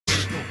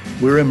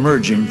we're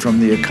emerging from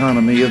the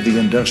economy of the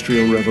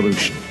Industrial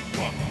Revolution,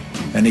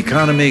 an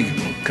economy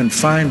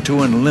confined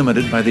to and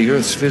limited by the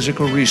Earth's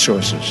physical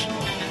resources,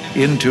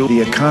 into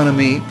the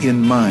economy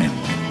in mind,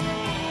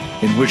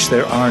 in which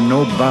there are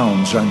no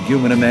bounds on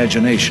human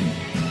imagination,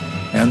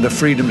 and the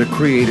freedom to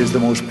create is the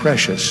most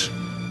precious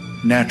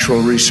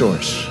natural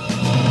resource.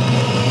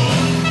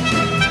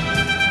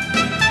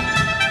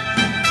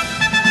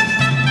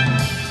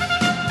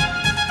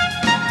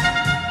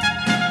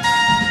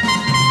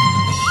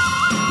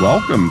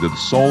 Welcome to the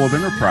Soul of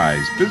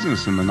Enterprise,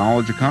 Business in the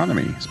Knowledge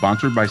Economy,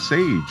 sponsored by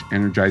SAGE,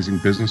 energizing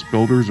business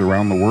builders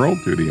around the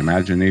world through the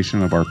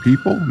imagination of our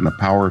people and the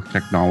power of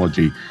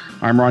technology.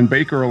 I'm Ron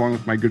Baker, along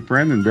with my good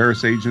friend and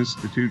VeraSage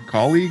Institute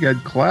colleague, Ed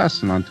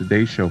Kless, and on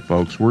today's show,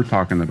 folks, we're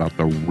talking about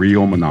the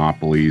real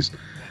monopolies.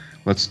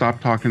 Let's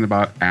stop talking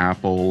about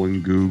Apple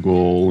and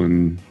Google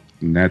and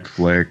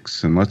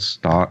Netflix, and let's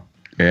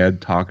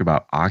talk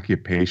about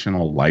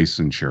occupational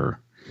licensure.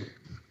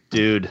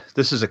 Dude,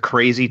 this is a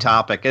crazy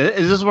topic. This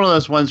is one of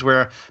those ones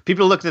where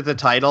people looked at the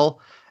title,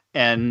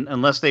 and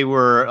unless they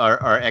were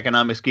our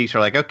economics geeks, are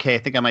like, okay, I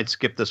think I might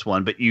skip this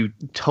one. But you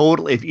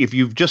totally, if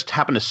you've just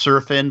happened to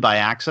surf in by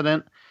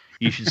accident,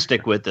 you should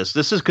stick with this.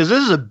 This is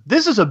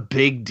a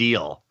big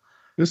deal.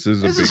 This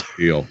is a big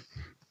deal,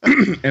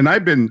 and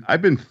I've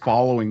been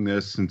following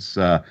this since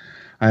I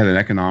had an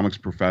economics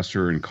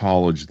professor in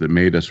college that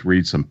made us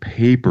read some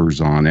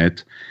papers on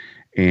it.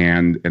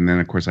 And then,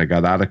 of course, I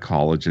got out of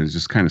college and it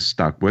just kind of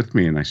stuck with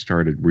me. And I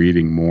started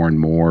reading more and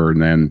more.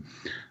 And then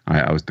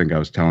I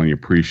was telling you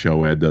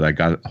pre-show, Ed, that I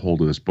got a hold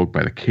of this book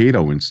by the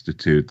Cato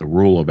Institute, The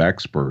Rule of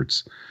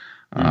Experts,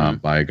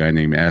 by a guy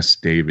named S.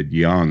 David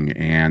Young.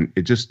 And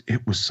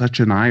it was such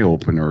an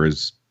eye-opener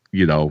as,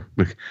 you know,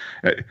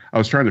 I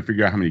was trying to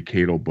figure out how many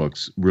Cato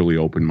books really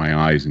opened my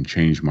eyes and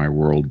changed my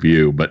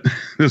worldview. But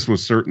this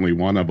was certainly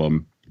one of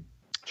them.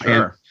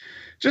 Sure. And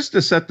just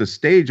to set the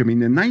stage, I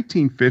mean, in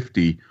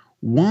 1950,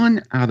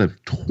 1 out of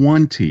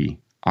 20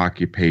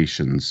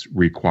 occupations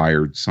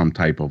required some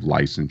type of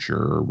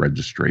licensure or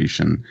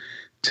registration.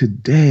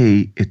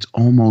 Today, it's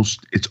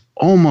almost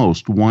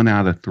 1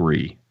 out of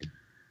 3.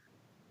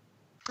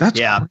 That's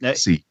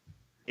crazy.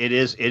 It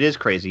is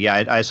crazy.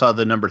 Yeah, I saw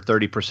the number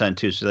 30%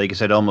 too. So, like I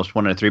said, almost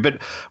 1 out of 3.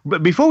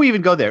 But before we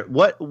even go there,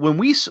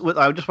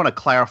 I just want to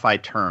clarify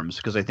terms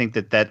because I think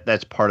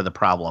that's part of the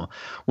problem.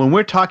 When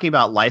we're talking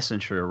about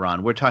licensure,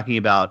 Ron, we're talking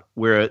about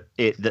where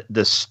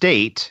the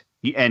state.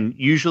 And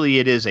usually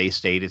it is a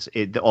state.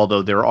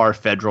 Although there are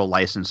federal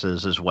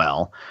licenses as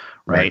well,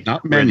 right?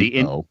 Not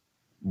many, though.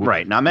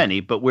 Right, not many,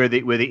 but where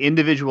the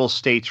individual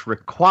states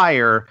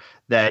require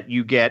that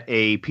you get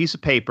a piece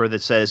of paper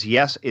that says,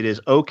 yes, it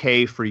is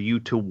okay for you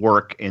to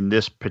work in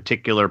this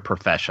particular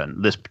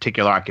profession, this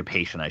particular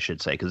occupation, I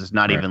should say, because it's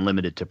not even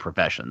limited to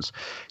professions,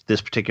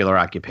 this particular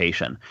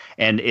occupation.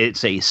 And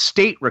it's a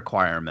state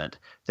requirement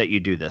that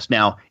you do this.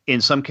 Now, in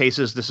some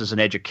cases, this is an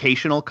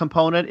educational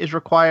component is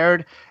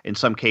required. In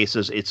some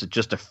cases, it's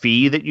just a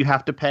fee that you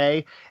have to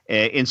pay.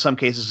 In some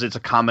cases, it's a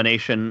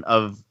combination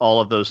of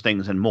all of those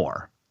things and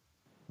more.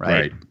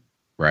 Right.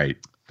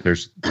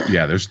 There's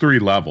 3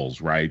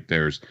 levels, right?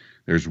 There's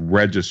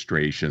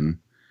registration,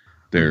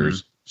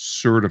 there's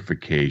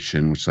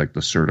certification, which is like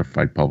the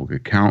certified public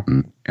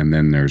accountant, and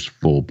then there's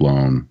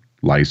full-blown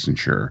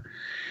licensure.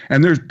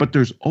 And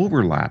there's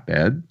overlap,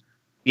 Ed.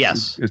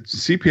 Yes.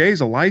 CPA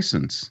is a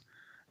license.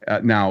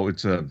 Now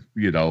it's a,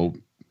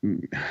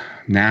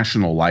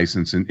 national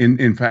license. And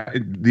in fact,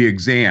 the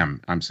exam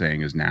I'm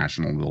saying is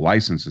national. The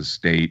license is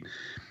state.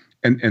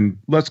 And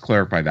let's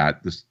clarify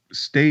that. The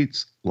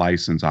states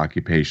license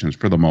occupations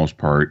for the most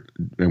part,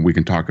 and we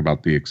can talk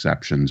about the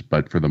exceptions,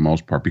 but for the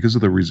most part, because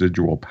of the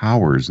residual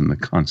powers in the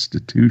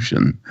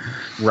Constitution.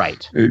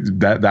 Right.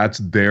 That's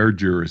their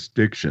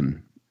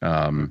jurisdiction.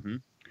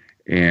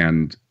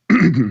 And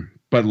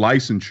but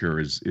licensure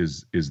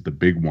is the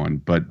big one.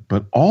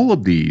 But all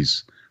of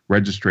these,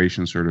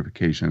 registration,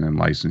 certification, and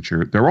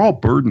licensure, they're all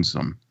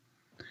burdensome.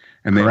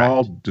 And they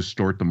all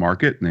distort the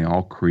market, and they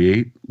all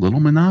create little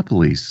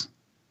monopolies.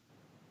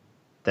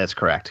 That's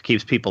correct.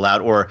 Keeps people out,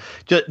 or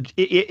just,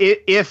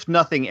 if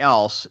nothing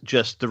else,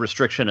 just the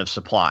restriction of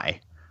supply,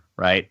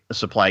 right? The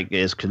supply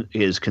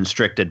is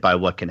constricted by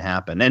what can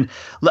happen. And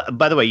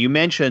by the way, you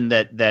mentioned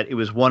that it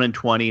was 1 in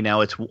 20.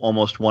 Now it's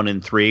almost 1 in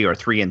 3 or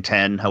 3 in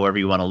 10, however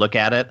you want to look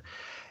at it.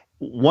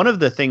 One of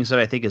the things that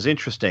I think is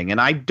interesting,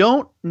 and I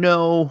don't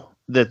know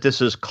that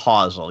this is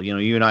causal.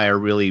 You and I are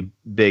really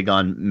big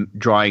on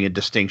drawing a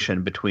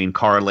distinction between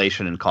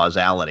correlation and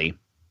causality.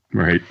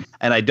 Right.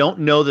 And I don't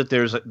know that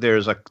there's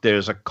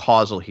a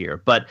causal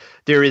here, but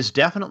there is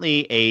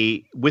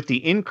definitely with the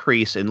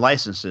increase in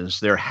licenses,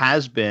 there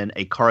has been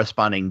a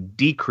corresponding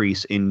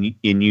decrease in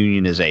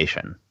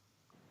unionization.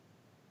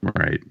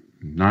 Right.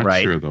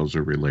 Not sure those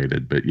are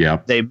related, but yeah.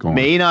 They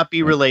may not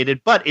be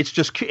related, but it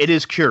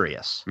is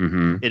curious.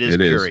 It is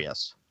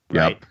curious.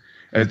 Right.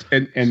 Yep.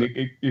 And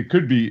it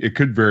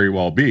could very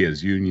well be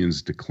as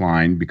unions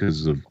decline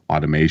because of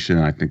automation.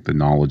 I think the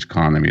knowledge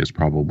economy is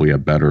probably a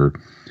better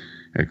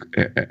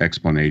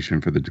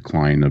explanation for the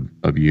decline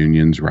of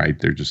unions, right?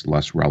 They're just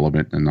less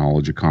relevant in the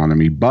knowledge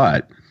economy.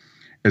 But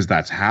as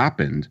that's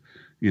happened,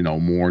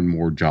 more and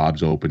more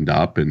jobs opened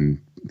up, and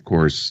of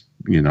course,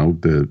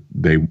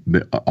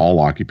 all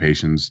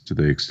occupations, to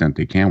the extent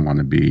they can, want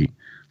to be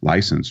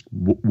licensed.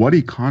 What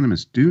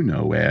economists do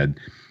know, Ed,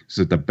 is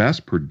that the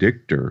best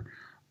predictor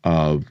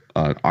of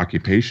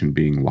occupation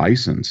being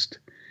licensed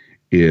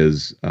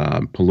is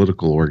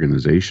political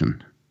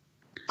organization.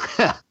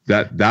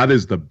 That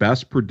is the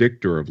best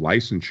predictor of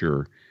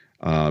licensure.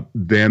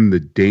 Then the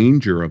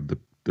danger of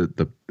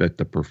that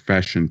the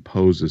profession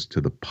poses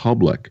to the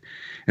public,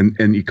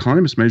 and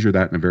economists measure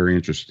that in a very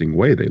interesting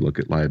way. They look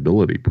at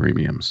liability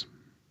premiums.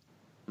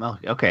 Well,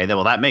 okay,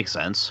 well that makes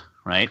sense,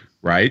 right?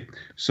 Right.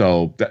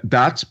 So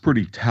that's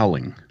pretty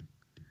telling,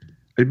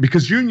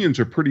 because unions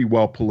are pretty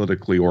well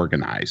politically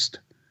organized.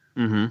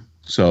 Mm-hmm.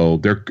 So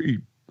there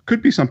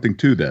could be something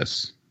to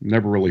this.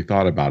 Never really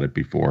thought about it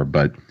before,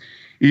 but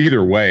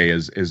either way,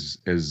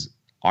 as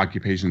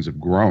occupations have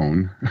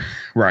grown,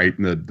 right,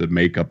 and the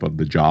makeup of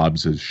the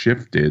jobs has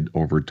shifted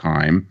over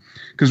time,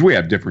 because we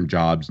have different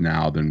jobs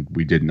now than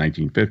we did in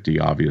 1950,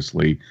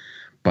 obviously,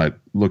 but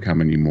look how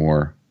many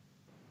more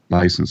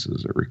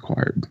licenses are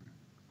required.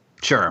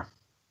 Sure,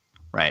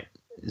 right,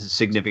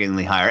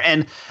 significantly higher.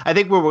 And I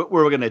think what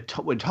we're going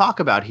to talk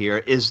about here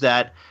is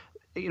that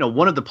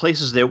one of the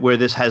places where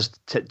this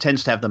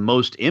tends to have the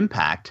most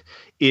impact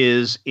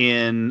is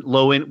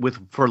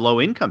for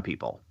low income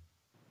people.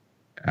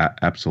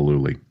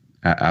 Absolutely.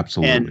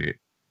 Absolutely.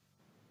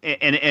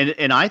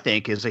 And I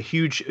think is a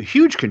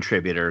huge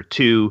contributor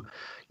to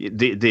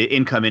the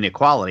income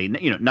inequality.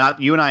 Not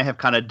you and I have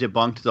kind of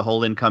debunked the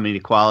whole income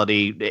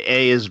inequality.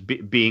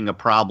 Being a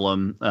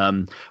problem.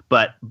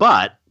 But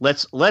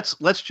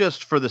let's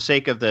just, for the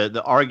sake of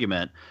the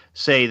argument,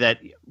 say that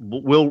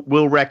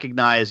we'll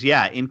recognize,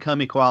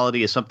 income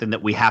equality is something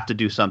that we have to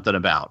do something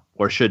about,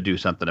 or should do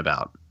something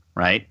about,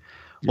 right?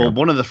 Well,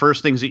 one of the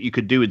first things that you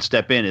could do and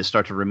step in is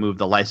start to remove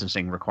the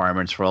licensing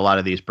requirements for a lot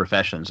of these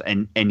professions.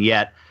 And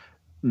yet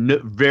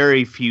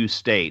very few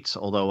states,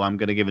 although I'm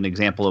going to give an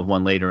example of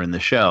one later in the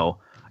show,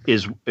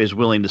 is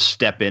willing to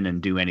step in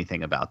and do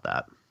anything about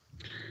that.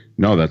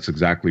 No, that's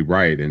exactly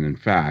right. And in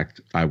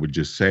fact, I would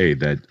just say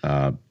that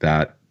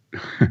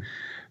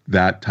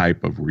that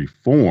type of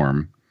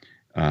reform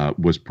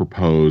was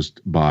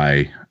proposed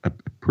by a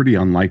pretty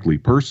unlikely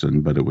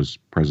person, but it was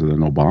President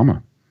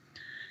Obama.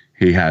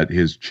 He had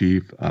his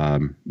chief,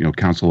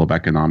 Council of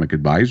Economic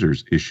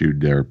Advisors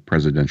issued their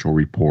presidential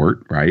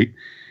report, right?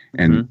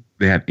 And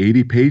they had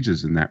 80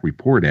 pages in that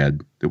report,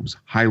 Ed, that was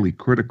highly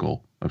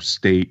critical of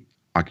state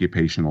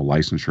occupational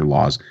licensure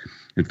laws.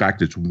 In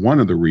fact, it's one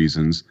of the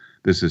reasons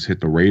this has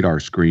hit the radar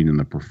screen in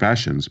the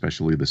profession,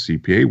 especially the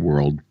CPA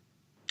world,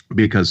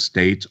 because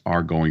states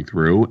are going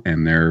through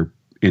and they're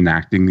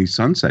enacting these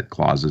sunset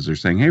clauses. They're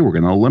saying, hey, we're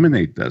going to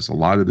eliminate this. A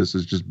lot of this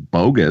is just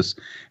bogus,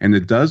 and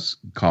it does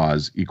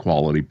cause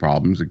equality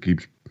problems. It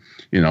keeps,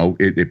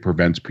 it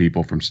prevents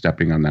people from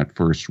stepping on that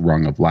first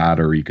rung of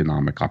ladder,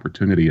 economic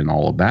opportunity, and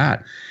all of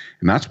that.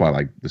 And that's why,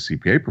 like, the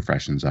CPA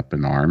profession's up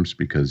in arms,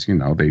 because,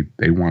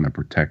 they want to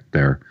protect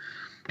their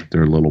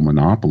little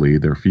monopoly,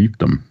 their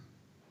fiefdom.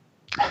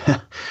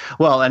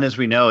 Well, and as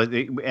we know,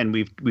 and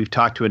we've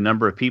talked to a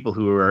number of people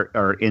who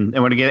are in,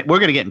 and we're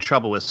going to get in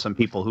trouble with some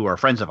people who are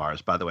friends of ours,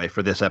 by the way,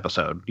 for this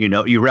episode.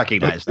 You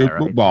recognize that,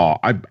 right? Well,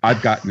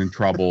 I've gotten in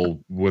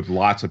trouble with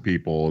lots of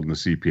people in the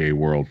CPA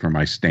world for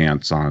my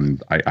stance on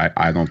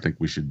I don't think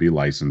we should be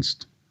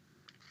licensed.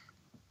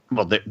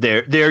 Well,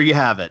 there you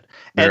have it.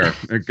 I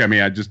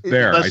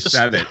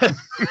said it.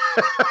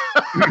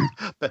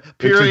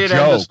 Period.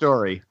 End of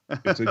story.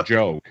 It's a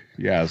joke.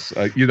 Yes.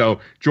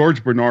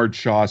 George Bernard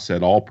Shaw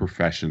said all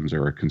professions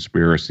are a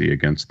conspiracy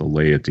against the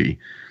laity.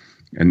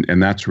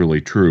 And that's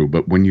really true.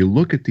 But when you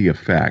look at the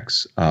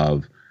effects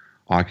of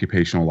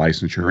occupational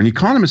licensure, and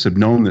economists have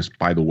known this,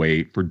 by the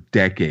way, for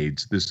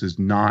decades, this is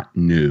not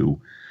new.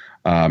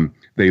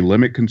 They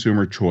limit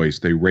consumer choice.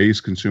 They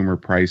raise consumer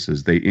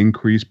prices. They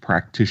increase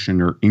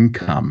practitioner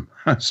income.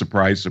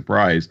 Surprise,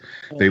 surprise.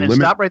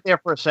 Stop right there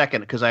for a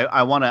second, because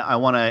I want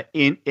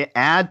to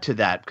add to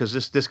that, because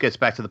this gets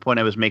back to the point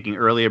I was making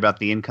earlier about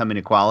the income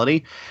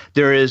inequality.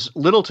 There is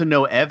little to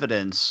no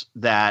evidence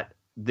that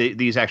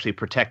these actually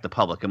protect the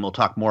public, and we'll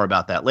talk more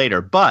about that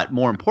later. But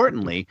more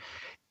importantly,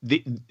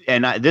 this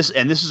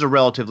is a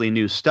relatively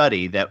new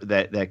study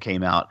that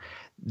came out.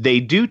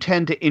 They do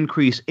tend to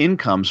increase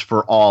incomes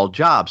for all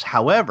jobs.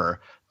 However,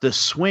 the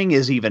swing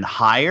is even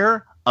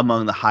higher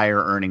among the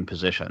higher earning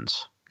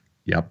positions.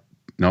 Yep.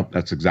 Nope,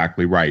 that's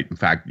exactly right. In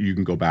fact, you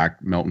can go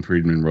back. Milton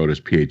Friedman wrote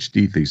his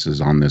PhD thesis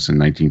on this in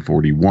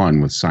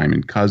 1941 with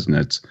Simon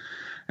Kuznets,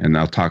 and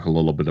I'll talk a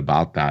little bit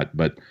about that.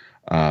 But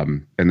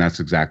and that's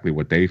exactly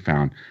what they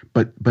found.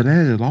 But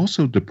Ed, it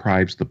also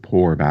deprives the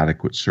poor of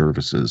adequate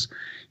services.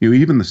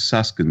 Even the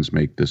Suskins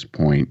make this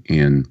point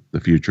in The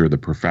Future of the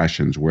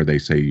Professions, where they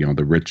say,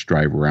 the rich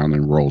drive around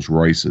in Rolls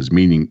Royces,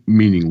 meaning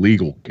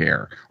legal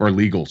care or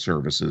legal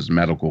services,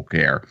 medical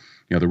care.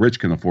 The rich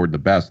can afford the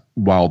best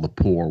while the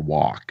poor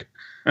walk.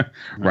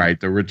 Right.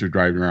 The rich are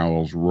driving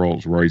around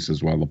Rolls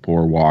Royces while the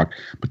poor walk.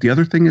 But the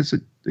other thing is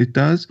it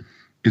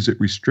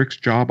restricts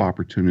job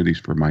opportunities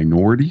for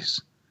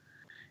minorities,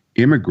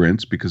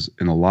 immigrants, because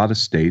in a lot of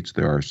states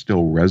there are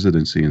still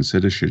residency and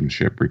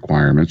citizenship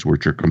requirements,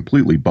 which are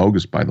completely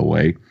bogus, by the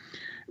way,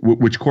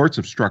 which courts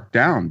have struck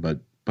down, but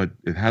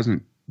it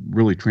hasn't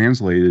really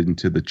translated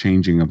into the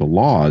changing of the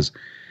laws.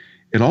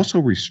 It also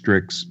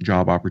restricts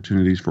job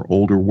opportunities for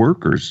older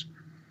workers,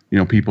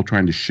 people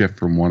trying to shift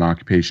from one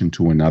occupation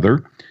to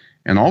another.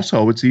 And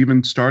also it's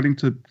even starting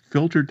to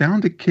filter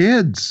down to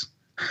kids.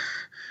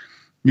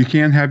 You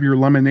can't have your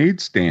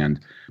lemonade stand.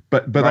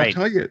 But right. I'll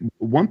tell you,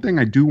 one thing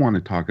I do want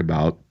to talk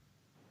about,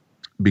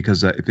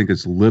 because I think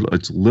it's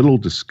little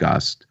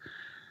discussed,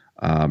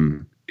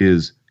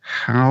 is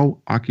how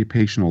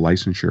occupational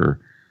licensure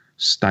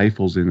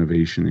stifles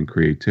innovation and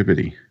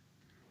creativity.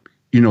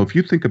 If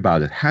you think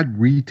about it, had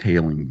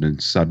retailing been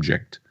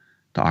subject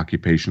to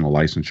occupational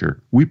licensure,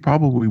 we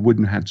probably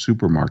wouldn't have had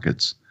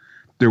supermarkets.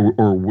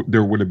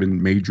 There would have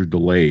been major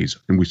delays,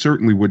 and we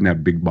certainly wouldn't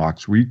have big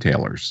box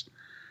retailers,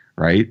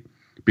 right?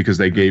 Because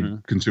they gave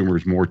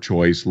consumers more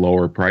choice,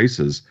 lower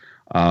prices.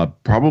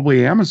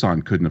 Probably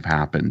Amazon couldn't have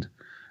happened.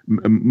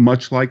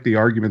 Much like the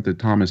argument that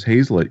Thomas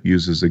Hazlitt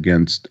uses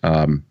against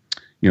the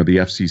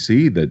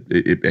FCC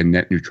and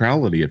net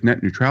neutrality. If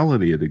net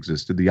neutrality had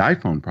existed, the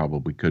iPhone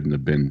probably couldn't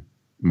have been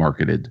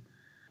marketed.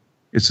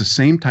 It's the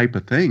same type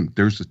of thing.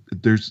 There's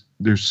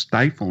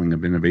stifling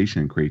of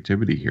innovation and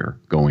creativity here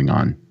going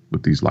on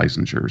with these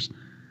licensures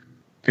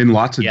in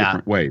lots of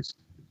different ways.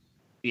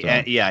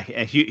 So. Yeah,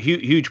 a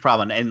huge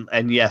problem,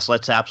 and yes,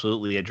 let's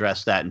absolutely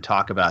address that and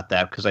talk about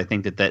that, because I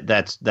think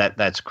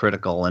that's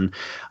critical. And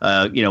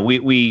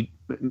we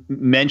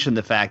mentioned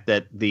the fact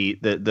that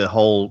the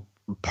whole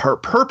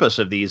purpose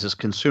of these is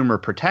consumer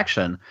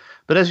protection,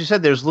 but as you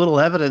said, there's little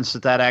evidence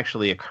that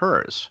actually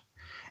occurs.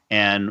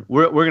 And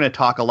we're going to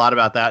talk a lot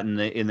about that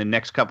in the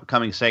next couple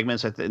coming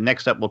segments.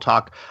 Next up, we'll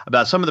talk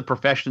about some of the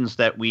professions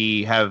that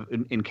we have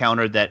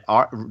encountered that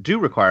do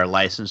require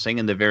licensing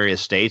in the various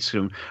states.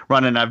 And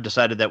Ron and I have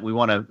decided that we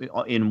want to,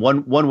 in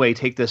one way,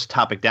 take this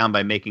topic down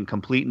by making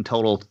complete and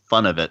total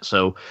fun of it.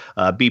 So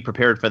be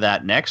prepared for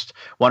that next.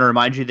 Want to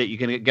remind you that you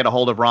can get a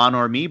hold of Ron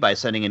or me by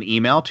sending an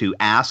email to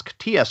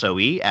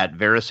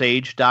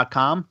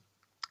asktsoe@verisage.com.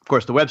 Of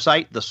course, the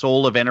website,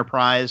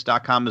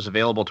 thesoulofenterprise.com, is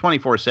available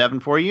 24/7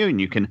 for you, and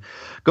you can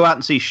go out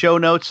and see show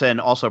notes and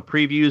also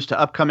previews to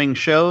upcoming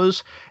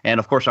shows, and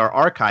of course our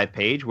archive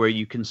page where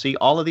you can see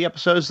all of the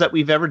episodes that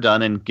we've ever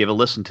done and give a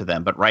listen to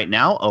them. But right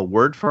now, a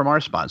word from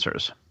our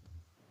sponsors.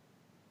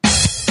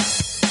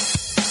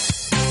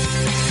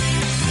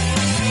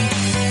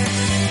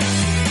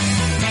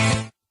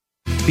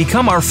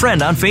 Become our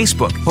friend on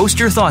Facebook. Post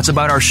your thoughts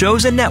about our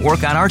shows and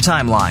network on our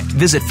timeline.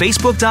 Visit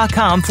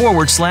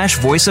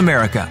facebook.com/Voice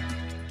America.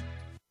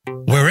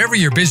 Wherever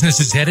your business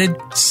is headed,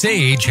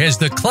 Sage has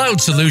the cloud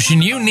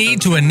solution you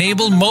need to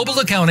enable mobile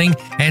accounting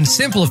and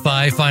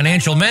simplify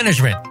financial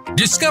management.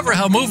 Discover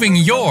how moving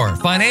your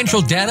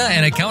financial data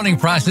and accounting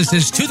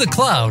processes to the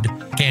cloud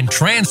can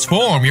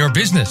transform your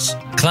business.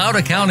 Cloud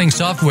accounting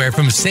software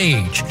from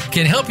Sage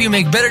can help you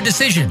make better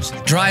decisions,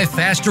 drive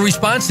faster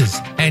responses,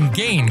 and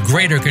gain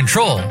greater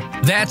control.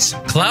 That's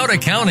cloud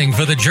accounting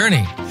for the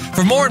journey.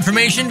 For more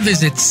information,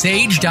 visit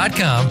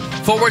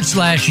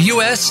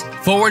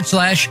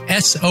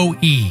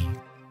sage.com/US/SOE.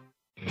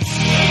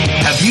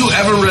 Have you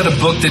ever read a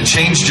book that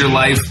changed your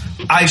life?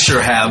 I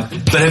sure have.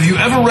 But have you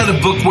ever read a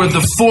book where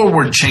the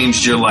foreword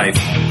changed your life?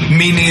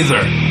 Me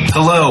neither.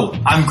 Hello,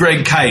 I'm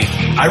Greg Kite.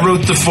 I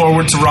wrote the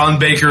foreword to Ron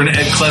Baker and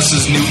Ed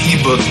Kless's new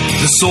ebook,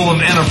 The Soul of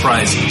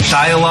Enterprise,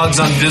 Dialogues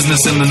on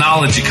Business and the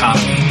Knowledge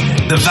Economy.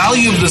 The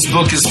value of this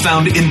book is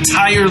found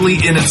entirely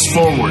in its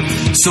foreword.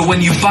 So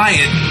when you buy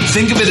it,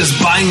 think of it as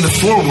buying the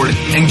foreword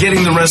and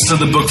getting the rest of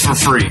the book for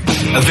free.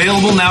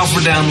 Available now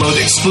for download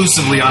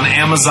exclusively on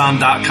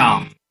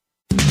Amazon.com.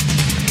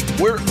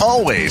 We're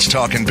always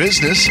talking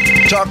business.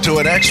 Talk to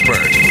an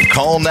expert.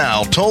 Call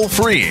now toll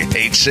free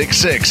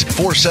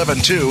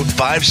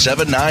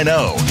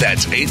 866-472-5790.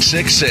 That's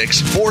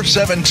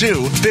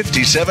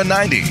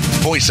 866-472-5790.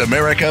 Voice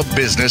America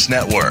Business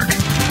Network.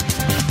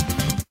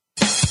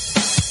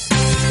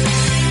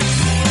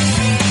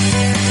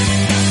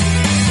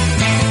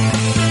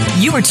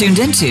 You are tuned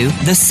into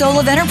The Soul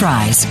of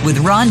Enterprise with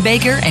Ron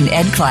Baker and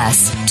Ed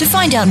Kless. To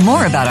find out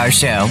more about our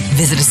show,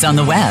 visit us on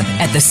the web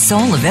at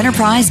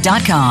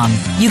thesoulofenterprise.com.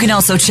 You can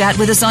also chat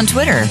with us on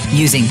Twitter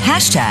using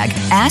hashtag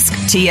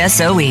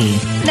AskTSOE.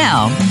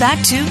 Now,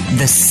 back to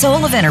The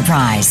Soul of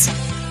Enterprise.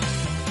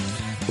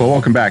 Well,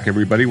 welcome back,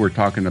 everybody. We're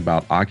talking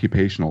about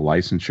occupational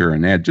licensure.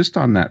 And Ed, just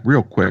on that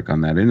real quick,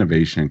 on that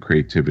innovation and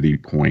creativity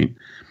point,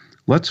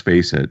 let's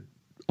face it,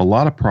 a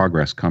lot of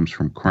progress comes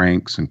from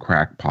cranks and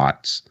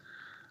crackpots,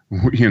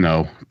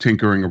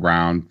 tinkering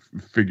around,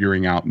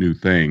 figuring out new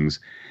things.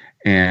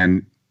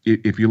 And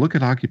if you look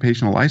at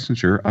occupational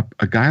licensure,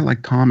 a guy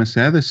like Thomas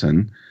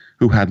Edison,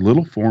 who had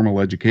little formal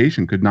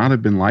education, could not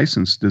have been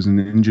licensed as an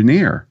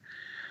engineer.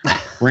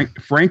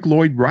 Frank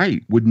Lloyd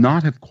Wright would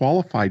not have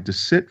qualified to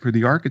sit for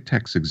the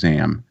architect's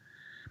exam.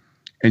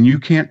 And you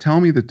can't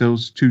tell me that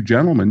those two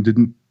gentlemen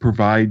didn't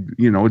provide,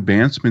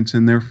 advancements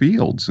in their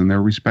fields, in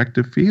their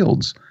respective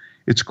fields.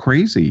 It's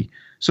crazy.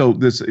 So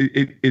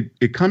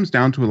it comes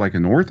down to like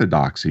an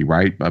orthodoxy,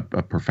 right? A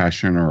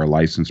profession or a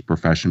licensed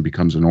profession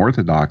becomes an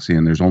orthodoxy,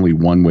 and there's only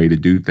one way to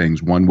do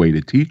things, one way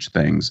to teach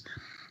things.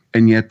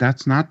 And yet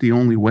that's not the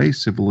only way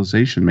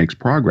civilization makes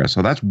progress.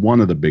 So that's one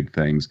of the big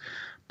things.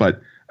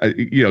 But,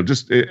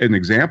 just an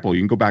example, you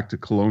can go back to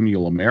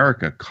colonial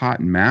America.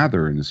 Cotton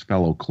Mather and his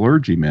fellow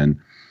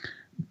clergymen,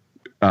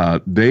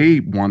 they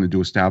wanted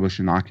to establish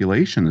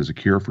inoculation as a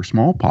cure for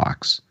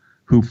smallpox.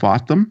 Who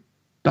fought them?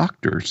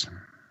 Doctors.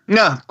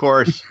 Yeah, of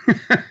course.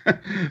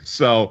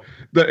 So,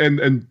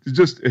 and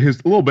just a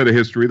little bit of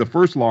history. The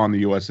first law in the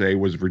USA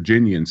was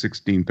Virginia in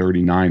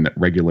 1639 that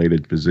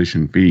regulated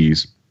physician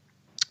fees.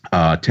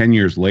 10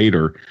 years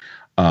later,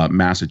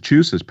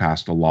 Massachusetts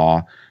passed a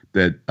law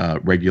that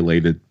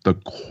regulated the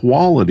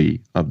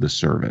quality of the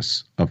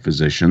service of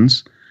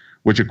physicians,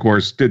 which of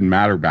course didn't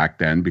matter back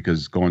then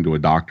because going to a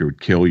doctor would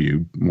kill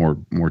you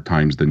more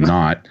times than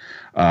not.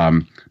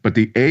 But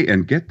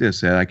and get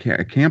this, Ed, I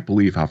can't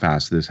believe how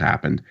fast this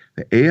happened.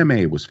 The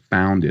AMA was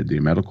founded, the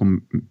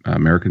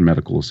American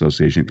Medical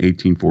Association,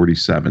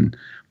 1847.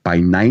 By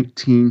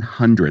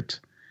 1900,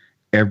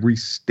 every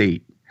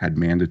state had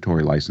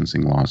mandatory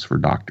licensing laws for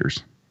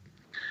doctors.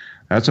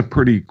 That's a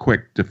pretty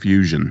quick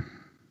diffusion.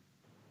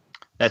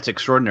 That's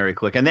extraordinary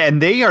quick,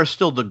 and they are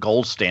still the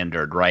gold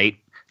standard, right?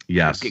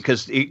 Yes,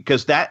 because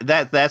that's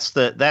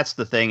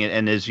the thing,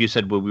 and as you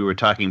said when we were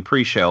talking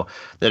pre-show,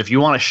 that if you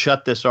want to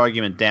shut this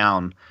argument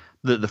down,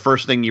 the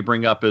first thing you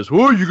bring up is,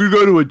 "Oh, you're gonna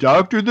go to a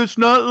doctor that's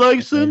not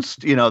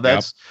licensed."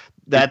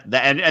 That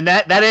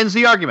ends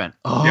the argument.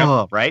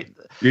 Oh, yep. Right?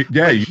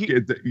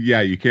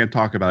 You can't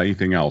talk about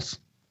anything else.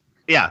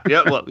 Yeah.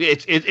 Well,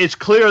 it's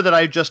clear that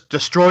I just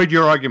destroyed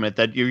your argument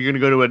that you're going to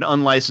go to an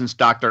unlicensed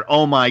doctor.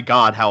 Oh my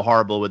God, how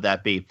horrible would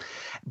that be?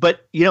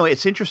 But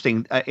it's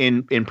interesting.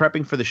 In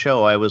prepping for the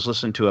show, I was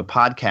listening to a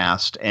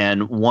podcast,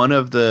 and one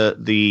of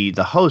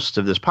the hosts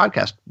of this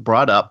podcast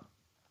brought up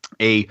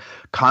a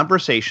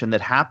conversation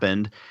that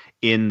happened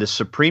in the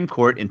Supreme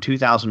Court in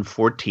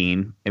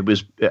 2014. It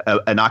was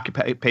an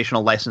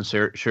occupational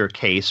licensure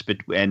case,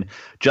 and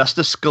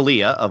Justice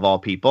Scalia, of all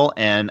people,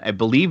 and I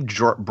believe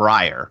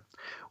Breyer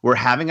were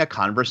having a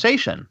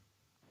conversation,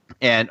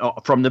 and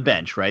from the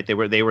bench, right?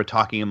 They were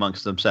talking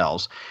amongst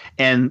themselves,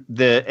 and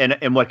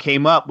what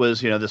came up was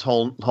this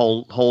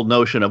whole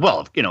notion of,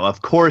 well,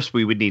 of course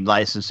we would need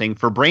licensing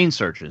for brain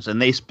surgeons,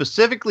 and they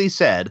specifically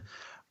said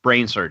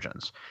brain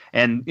surgeons,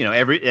 and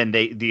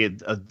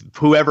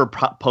whoever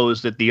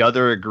posed it, the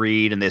other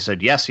agreed, and they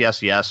said yes,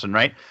 and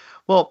right.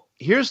 Well,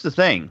 here's the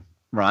thing,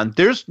 Ron.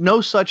 There's no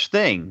such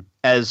thing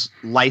as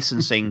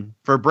licensing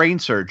for brain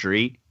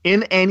surgery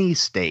in any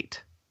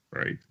state.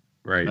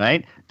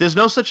 Right. There's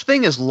no such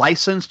thing as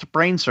licensed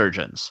brain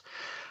surgeons.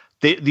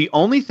 The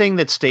only thing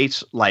that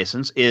states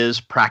license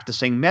is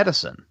practicing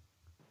medicine.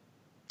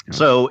 Yeah.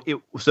 So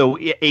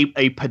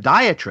a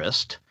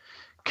podiatrist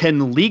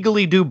can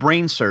legally do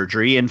brain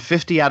surgery in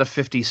 50 out of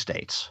 50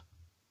 states.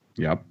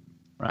 Yep.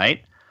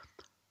 Right.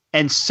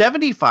 And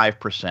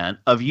 75%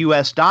 of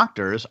U.S.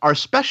 doctors are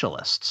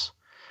specialists.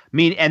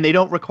 And they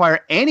don't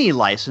require any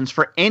license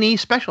for any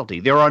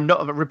specialty. There are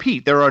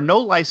no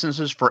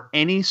licenses for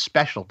any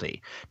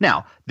specialty.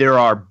 Now, there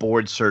are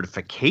board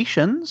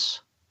certifications,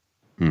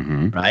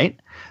 right?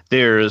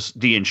 There's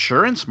the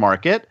insurance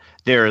market.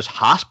 There's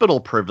hospital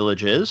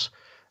privileges.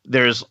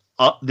 There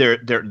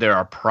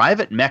are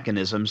private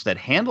mechanisms that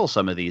handle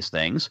some of these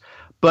things,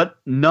 but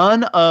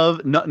none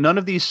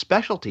of these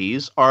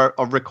specialties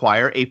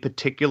require a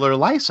particular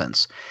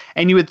license.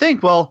 And you would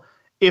think, well,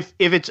 If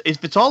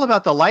it's all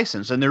about the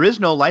license and there is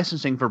no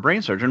licensing for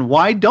brain surgeon,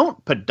 why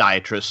don't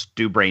podiatrists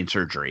do brain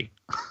surgery?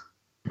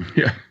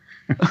 Yeah.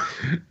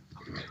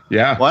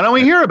 Yeah. Why don't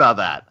we hear about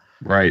that?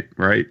 Right.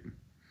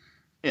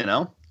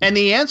 And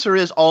the answer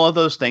is all of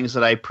those things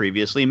that I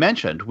previously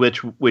mentioned,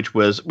 which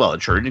was, well,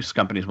 insurance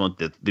companies won't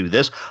do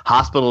this.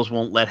 Hospitals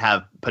won't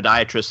have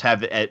podiatrists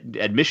have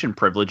admission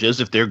privileges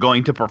if they're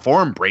going to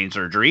perform brain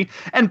surgery.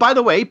 And by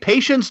the way,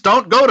 patients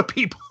don't go to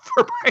people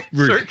for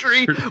brain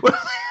surgery.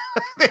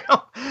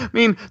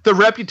 The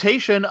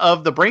reputation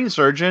of the brain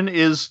surgeon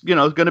is,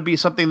 going to be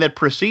something that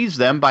precedes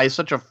them by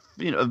such a,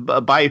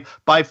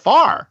 by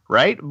far,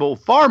 right? Well,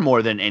 far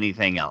more than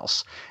anything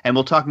else. And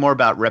we'll talk more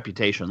about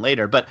reputation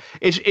later. But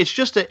it's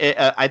just,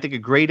 I think, a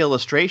great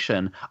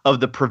illustration of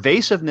the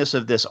pervasiveness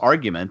of this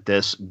argument.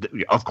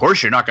 Of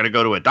course, you're not going to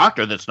go to a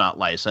doctor that's not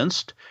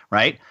licensed,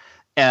 right?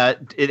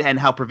 And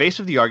how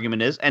pervasive the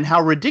argument is, and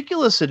how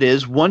ridiculous it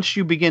is once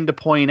you begin to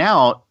point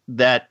out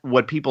that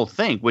what people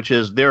think, which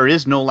is there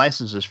is no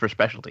licenses for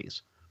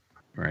specialties.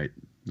 Right.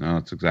 No,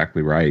 that's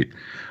exactly right.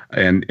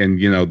 And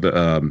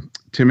the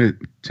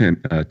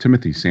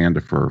Timothy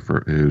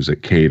Sandifer, who's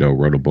at Cato,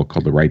 wrote a book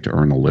called The Right to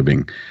Earn a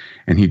Living,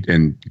 and he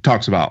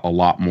talks about a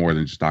lot more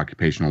than just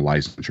occupational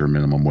licensure,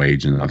 minimum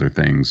wage, and other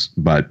things,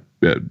 but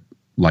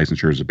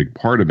licensure is a big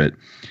part of it.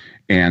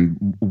 And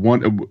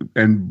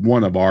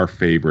one of our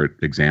favorite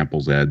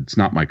examples, Ed, it's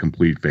not my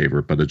complete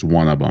favorite, but it's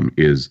one of them,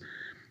 is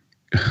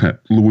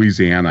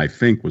Louisiana, I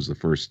think, was the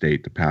first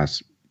state to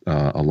pass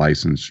a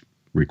license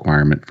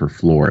requirement for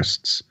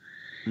florists.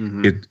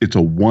 Mm-hmm. It's a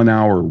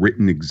 1-hour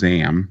written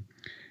exam,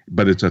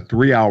 but it's a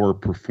 3-hour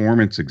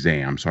performance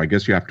exam. So I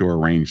guess you have to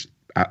arrange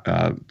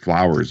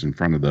flowers in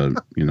front of the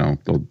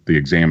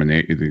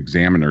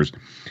examiners,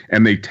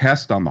 and they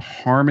test on the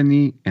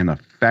harmony and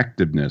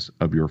effectiveness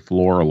of your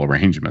floral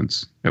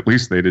arrangements. At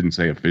least they didn't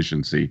say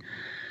efficiency.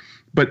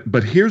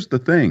 But here's the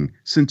thing: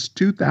 since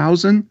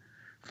 2000,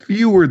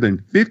 fewer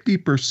than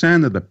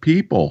 50% of the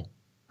people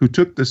who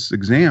took this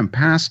exam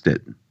passed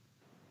it.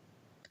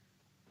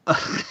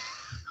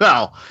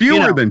 Well,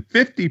 fewer than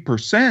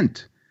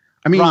 50%.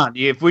 I mean, Ron,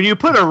 when you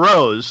put a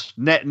rose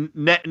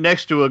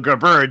next to a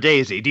Gerbera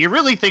daisy, do you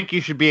really think you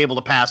should be able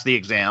to pass the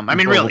exam? I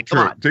mean, really, come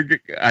on.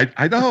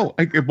 I know.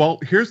 Well,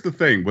 here's the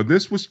thing. When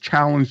this was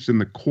challenged in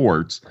the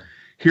courts,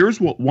 here's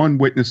what one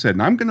witness said,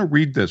 and I'm going to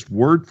read this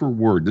word for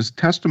word. This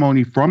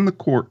testimony from the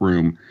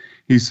courtroom.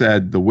 He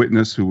said, the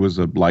witness, who was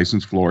a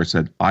licensed florist,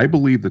 said, "I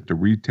believe that the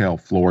retail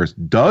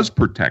florist does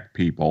protect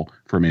people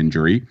from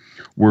injury.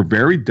 We're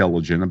very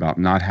diligent about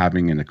not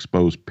having an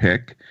exposed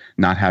pick,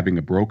 not having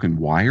a broken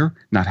wire,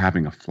 not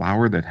having a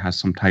flower that has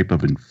some type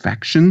of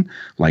infection,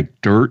 like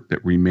dirt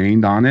that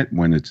remained on it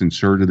when it's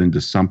inserted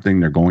into something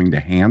they're going to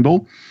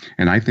handle.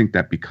 And I think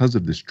that because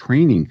of this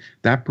training,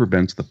 that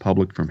prevents the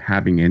public from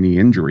having any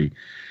injury."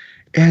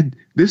 Ed,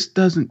 this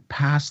doesn't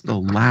pass the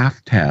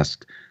laugh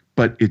test,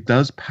 but it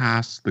does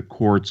pass the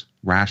court's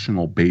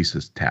rational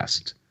basis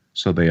test.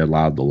 So they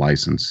allowed the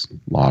license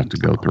law to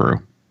go through.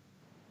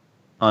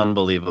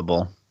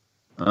 Unbelievable.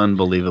 There's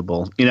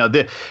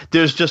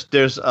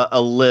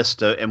a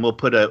list, and we'll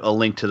put a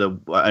link to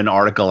an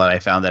article that I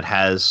found that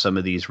has some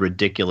of these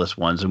ridiculous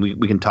ones, and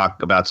we can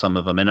talk about some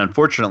of them. And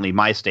unfortunately,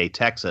 my state,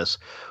 Texas,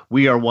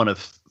 we are one of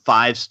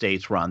 5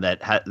 states, Ron,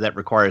 that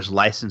requires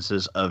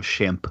licenses of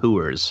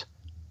shampooers.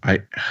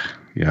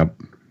 Yep.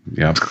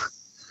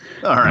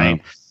 All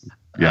right.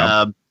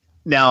 Yeah.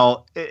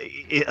 Now,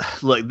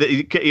 look,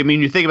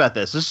 you think about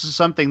this. This is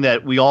something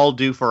that we all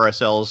do for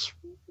ourselves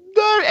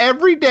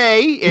every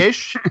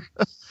day-ish.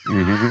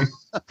 Mm-hmm.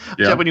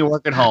 Except when you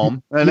work at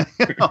home.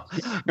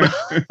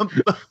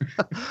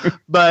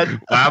 But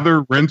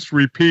lather, rinse,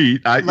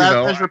 repeat.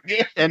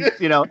 Repeat, and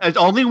it's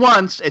only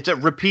once. It's a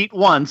repeat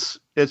once.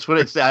 It's what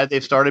it's.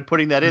 They've started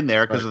putting that in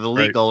there because of the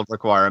legal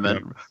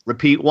requirement. Yep.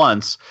 Repeat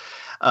once.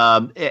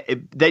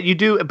 That you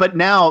do, but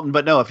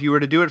no, if you were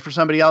to do it for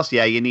somebody else,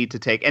 you need to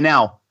take. And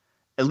now,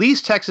 at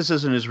least Texas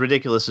isn't as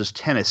ridiculous as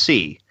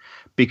Tennessee,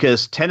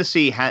 because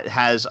Tennessee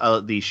has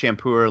the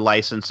shampooer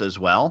license as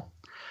well,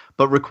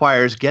 but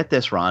requires, get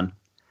this, Ron,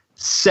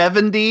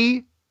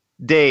 70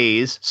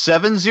 days,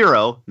 70,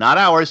 not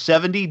hours,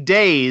 70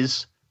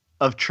 days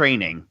of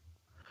training,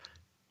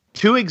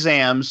 2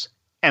 exams,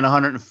 and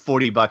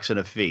 $140 in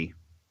a fee.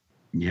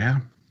 Yeah,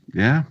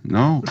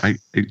 no,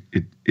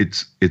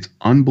 it's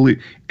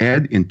unbelievable.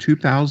 Ed, in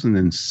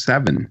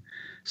 2007,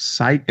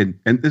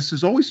 and this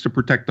is always to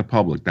protect the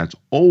public. That's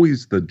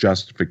always the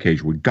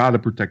justification. We got to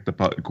protect the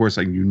public. Of course,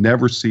 you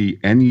never see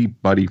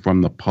anybody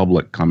from the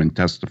public come and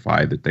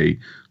testify that they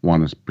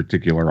want a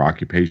particular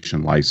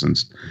occupation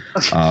licensed.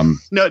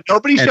 No,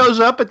 nobody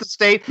shows up at the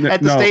state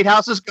state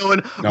houses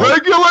going,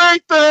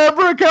 regulate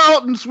the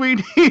accountants.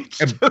 We need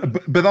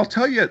to. But I'll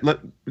tell you,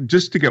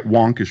 just to get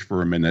wonkish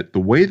for a minute, the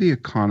way the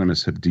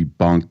economists have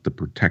debunked the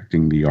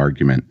protecting the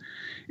argument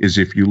is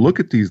if you look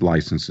at these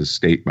licenses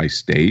state by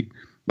state,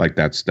 like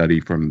that study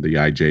from the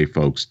IJ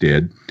folks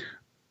did,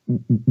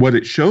 what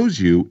it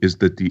shows you is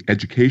that the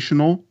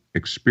educational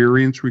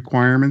experience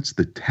requirements,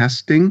 the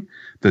testing,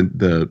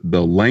 the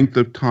length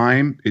of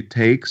time it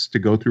takes to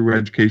go through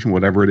education,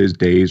 whatever it is,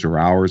 days or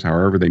hours,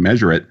 however they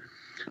measure it,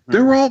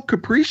 they're all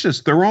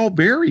capricious. They're all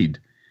varied.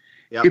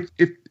 Yep.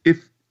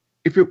 If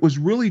it was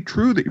really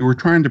true that you were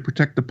trying to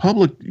protect the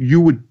public,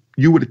 you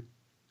would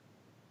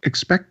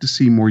expect to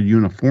see more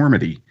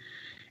uniformity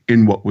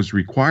in what was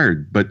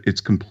required, but it's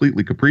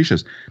completely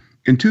capricious.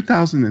 In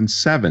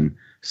 2007,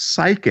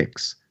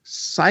 psychics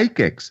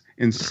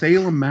in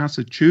Salem,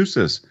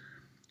 Massachusetts,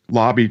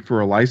 lobbied for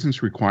a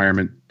license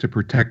requirement to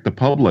protect the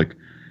public.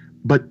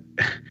 But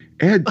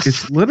Ed,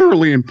 it's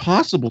literally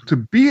impossible to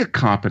be a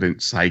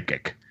competent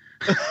psychic.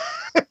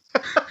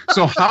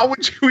 So how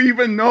would you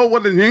even know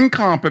what an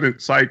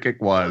incompetent psychic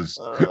was?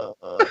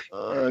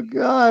 Oh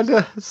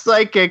God,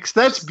 psychics!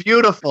 That's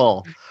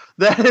beautiful.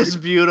 That is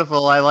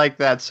beautiful. I like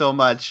that so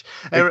much.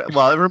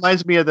 Well, it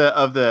reminds me of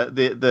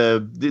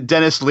the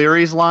Dennis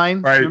Leary's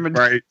line.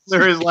 Right.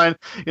 Leary's line.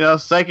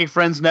 Psychic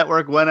Friends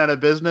Network went out of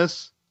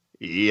business.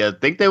 You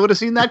think they would have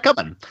seen that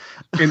coming?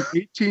 In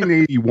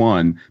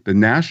 1881, the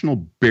National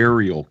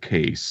Burial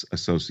Case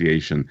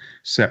Association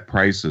set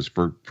prices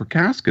for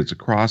caskets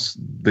across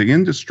the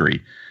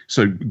industry.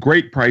 So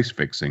great price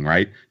fixing,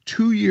 right?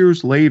 2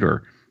 years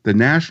later, the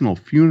National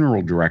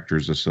Funeral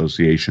Directors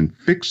Association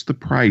fixed the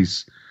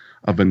price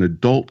of an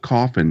adult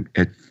coffin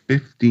at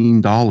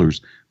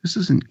 $15. This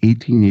is an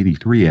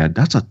 1883 ad.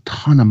 That's a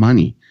ton of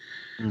money.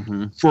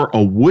 Mm-hmm. For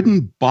a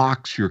wooden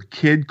box your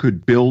kid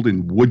could build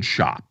in wood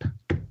shop.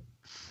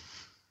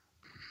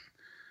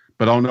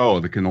 But oh no,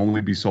 that can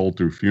only be sold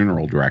through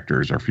funeral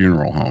directors or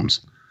funeral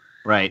homes.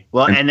 Right.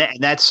 Well, and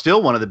that's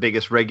still one of the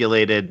biggest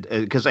regulated,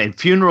 because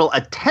funeral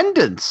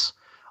attendants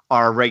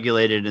are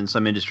regulated in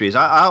some industries.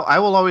 I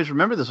will always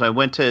remember this. I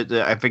went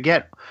to, I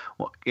forget,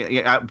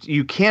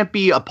 you can't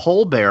be a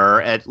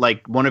pallbearer at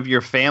like one of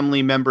your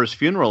family members'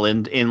 funeral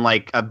in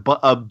like a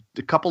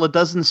couple of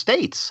dozen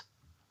states.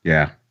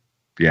 Yeah.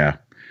 Yeah.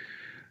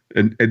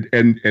 And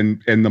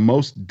the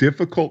most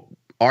difficult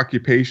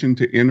occupation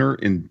to enter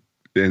and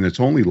it's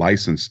only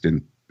licensed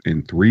in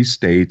 3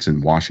 states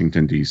and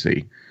Washington,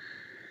 D.C.,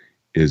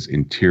 is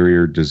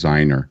interior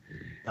designer.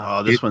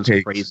 Oh, this one's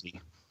crazy.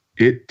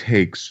 It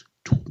takes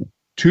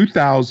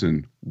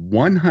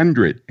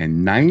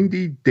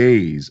 2,190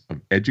 days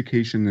of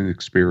education and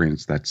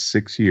experience, that's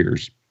 6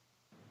 years,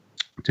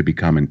 to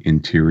become an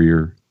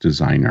interior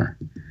designer.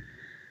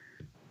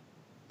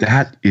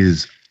 That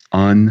is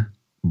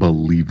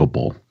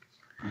unbelievable.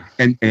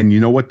 And you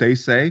know what they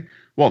say?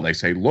 Well, they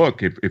say,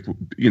 look, if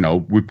you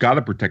know, we've got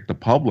to protect the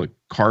public.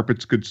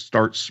 Carpets could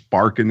start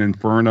sparking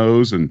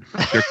infernos, and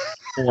there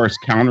forest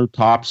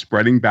countertops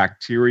spreading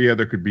bacteria.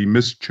 There could be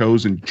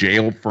mischosen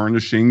jail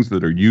furnishings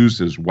that are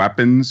used as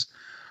weapons.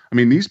 I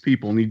mean, these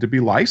people need to be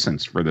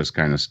licensed for this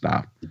kind of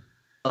stuff.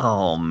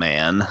 Oh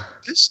man,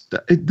 this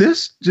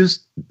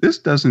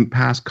doesn't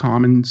pass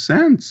common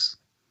sense.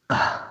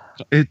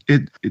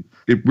 It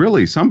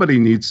really, somebody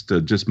needs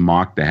to just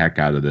mock the heck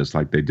out of this,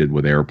 like they did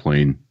with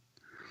Airplane.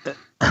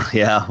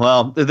 Yeah,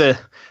 well, the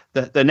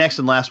next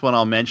and last one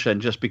I'll mention,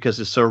 just because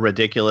it's so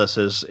ridiculous,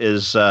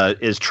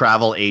 is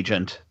travel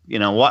agent. You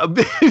know what? I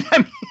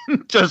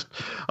mean, just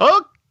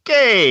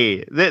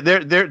okay.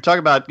 They're talking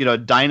about, you know,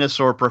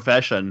 dinosaur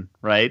profession,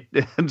 right?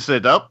 And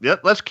said, oh, yeah,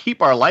 let's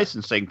keep our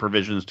licensing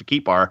provisions to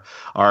keep our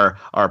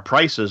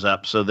prices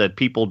up so that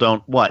people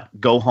don't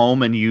go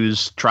home and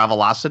use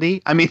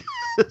Travelocity. I mean,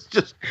 it's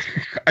just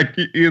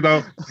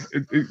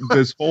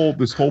this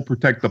whole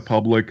protect the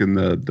public and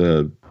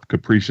the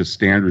capricious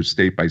standards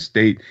state by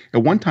state.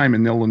 At one time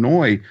in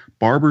Illinois,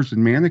 barbers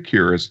and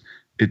manicurists,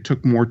 it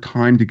took more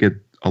time to get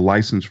a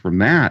license from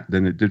that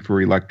than it did for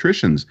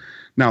electricians.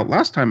 Now,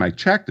 last time I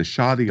checked, a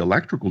shoddy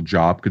electrical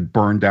job could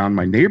burn down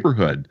my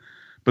neighborhood.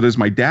 But as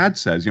my dad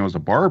says, you know, as a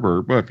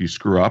barber, well, if you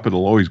screw up,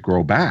 it'll always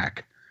grow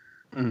back.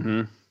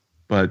 Mm-hmm.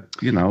 But,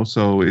 you know,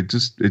 so it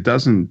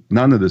doesn't,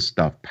 none of this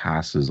stuff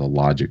passes a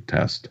logic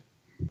test.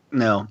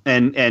 No,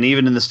 and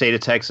even in the state of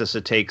Texas,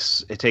 it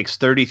takes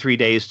 33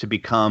 days to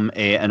become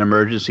an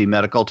emergency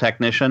medical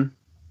technician,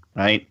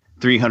 right?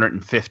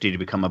 350 to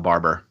become a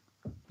barber.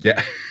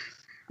 Yeah.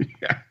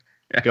 Yeah.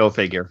 Go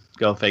figure.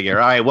 All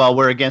right, well,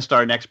 we're against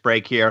our next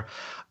break here.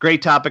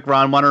 Great topic,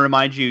 Ron. Want to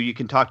remind you, you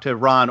can talk to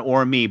Ron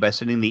or me by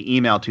sending the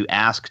email to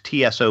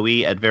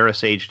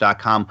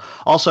asktsoe@verasage.com.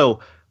 Also,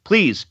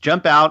 please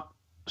jump out.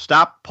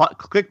 Stop,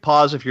 click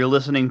pause if you're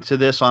listening to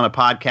this on a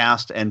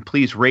podcast, and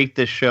please rate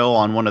this show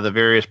on one of the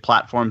various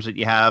platforms that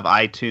you have,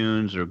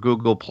 iTunes or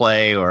Google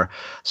Play or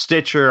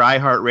Stitcher,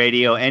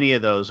 iHeartRadio, any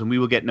of those, and we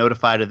will get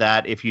notified of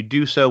that. If you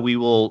do so, we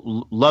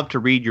will love to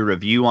read your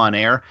review on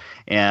air,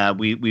 and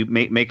we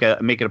make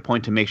it a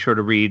point to make sure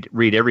to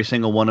read every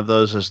single one of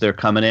those as they're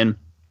coming in,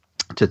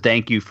 to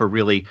thank you for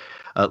really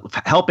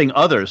helping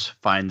others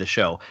find the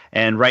show.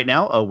 And right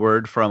now, a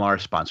word from our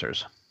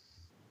sponsors.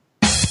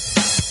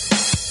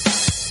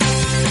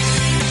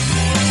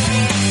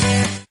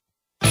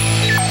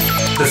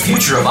 The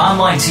future of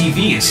online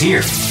TV is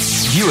here.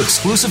 View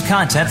exclusive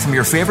content from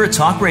your favorite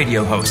talk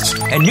radio hosts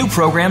and new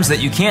programs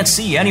that you can't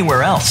see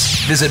anywhere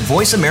else. Visit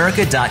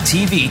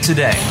voiceamerica.tv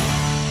today.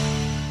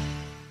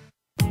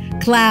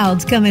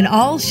 Clouds come in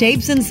all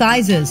shapes and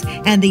sizes,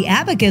 and the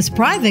Abacus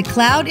Private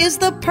Cloud is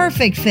the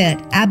perfect fit.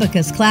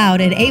 Abacus Cloud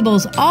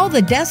enables all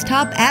the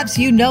desktop apps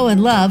you know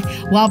and love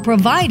while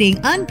providing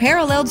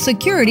unparalleled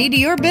security to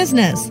your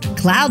business.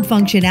 Cloud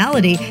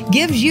functionality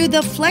gives you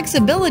the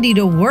flexibility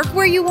to work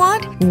where you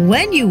want,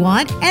 when you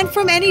want, and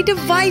from any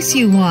device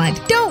you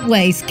want. Don't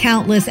waste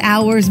countless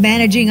hours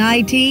managing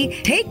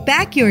IT. Take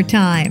back your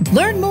time.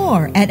 Learn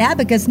more at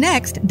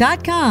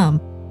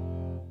abacusnext.com.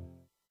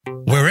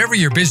 Wherever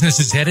your business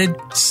is headed,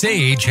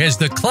 Sage has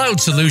the cloud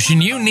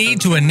solution you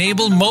need to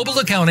enable mobile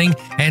accounting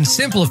and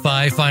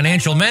simplify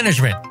financial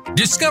management.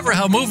 Discover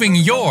how moving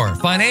your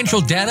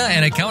financial data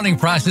and accounting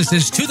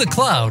processes to the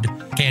cloud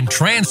can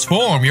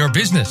transform your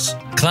business.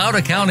 Cloud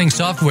accounting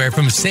software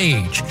from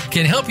Sage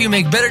can help you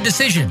make better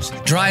decisions,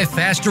 drive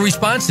faster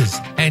responses,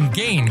 and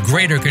gain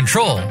greater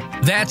control.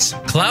 That's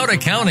cloud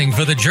accounting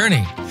for the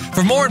journey.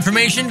 For more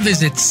information,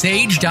 visit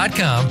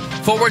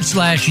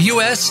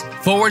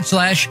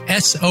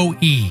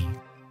sage.com/US/SOE.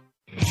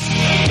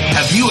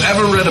 Have you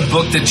ever read a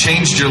book that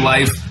changed your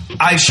life?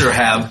 I sure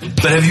have.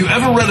 But have you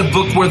ever read a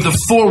book where the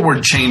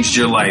foreword changed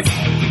your life?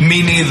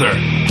 Me neither.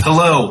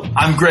 Hello,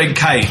 I'm Greg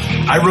Kite.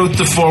 I wrote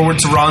the foreword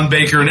to Ron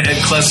Baker and Ed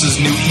Kless's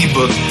new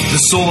ebook, The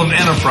Soul of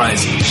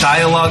Enterprise,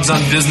 Dialogues on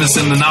Business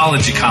and the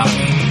Knowledge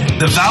Economy.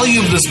 The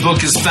value of this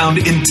book is found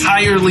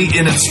entirely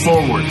in its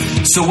foreword.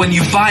 So when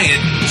you buy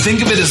it,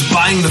 think of it as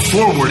buying the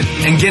foreword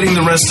and getting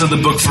the rest of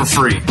the book for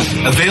free.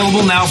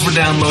 Available now for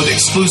download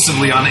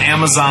exclusively on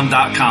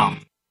Amazon.com.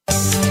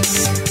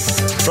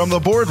 From the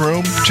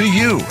boardroom to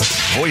you,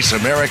 Voice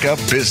America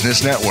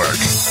Business Network.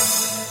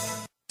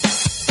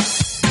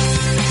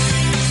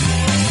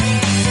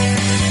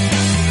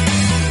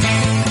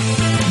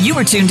 You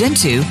are tuned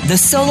into The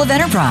Soul of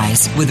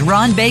Enterprise with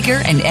Ron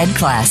Baker and Ed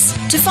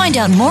Kless. To find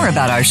out more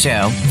about our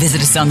show,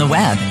 visit us on the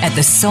web at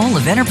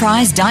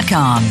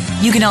thesoulofenterprise.com.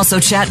 You can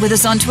also chat with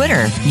us on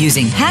Twitter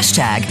using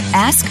hashtag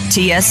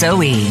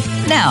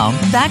AskTSOE. Now,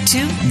 back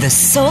to The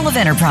Soul of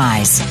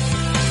Enterprise.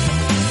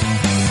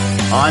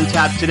 On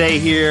tap today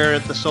here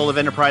at the Soul of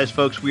Enterprise,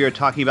 folks, we are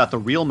talking about the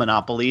real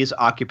monopolies,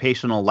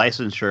 occupational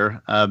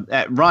licensure.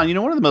 Ron, you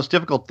know, one of the most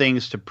difficult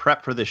things to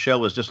prep for the show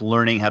was just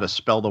learning how to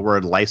spell the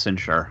word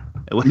licensure.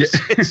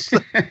 It's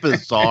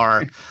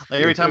bizarre.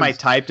 Like every time I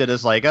typed it,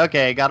 it's like,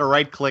 okay, I got to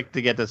right click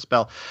to get the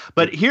spell.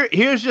 But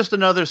here's just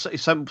another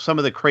some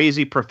of the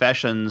crazy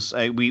professions.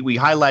 We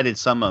highlighted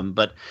some of them,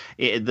 but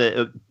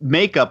the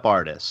makeup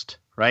artist,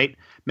 right?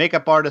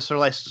 Makeup artists are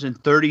licensed in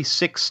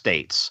 36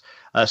 states.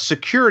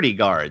 Security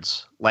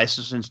guards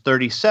licensed in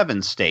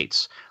 37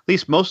 states. At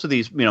least most of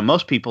these,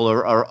 most people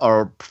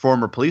are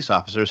former police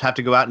officers, have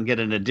to go out and get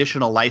an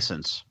additional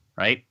license,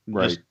 right?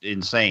 Just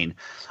insane.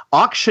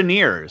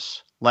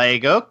 Auctioneers,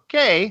 like,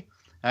 okay,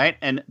 right?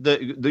 And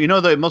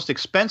the most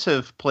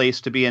expensive place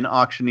to be an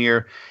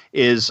auctioneer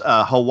is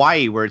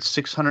Hawaii, where it's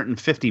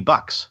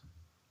 $650,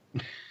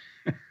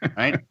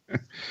 right?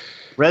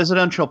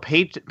 Residential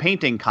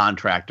painting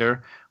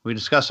contractor. We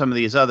discussed some of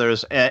these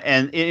others,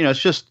 and it's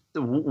just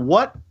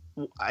what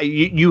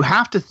you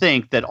have to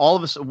think that all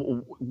of us,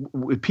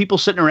 people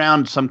sitting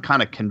around some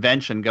kind of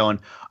convention going,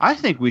 I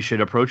think we should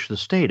approach the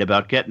state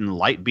about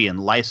being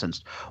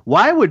licensed.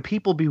 Why would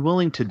people be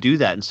willing to do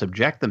that and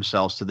subject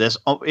themselves to this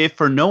if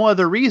for no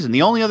other reason?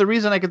 The only other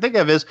reason I can think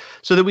of is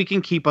so that we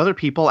can keep other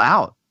people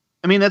out.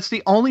 I mean, that's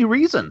the only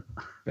reason.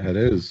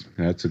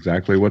 That's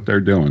exactly what they're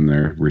doing.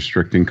 They're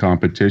restricting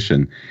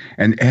competition.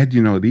 And Ed,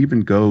 it even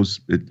goes,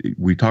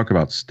 we talk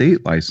about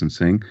state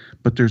licensing,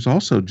 but there's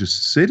also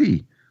just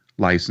city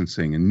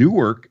licensing. In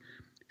Newark,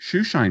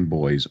 shoeshine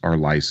boys are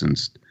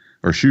licensed,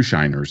 or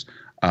shoeshiners.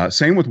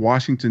 Same with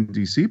Washington,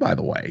 D.C., by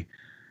the way.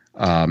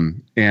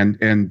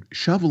 And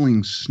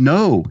shoveling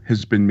snow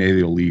has been made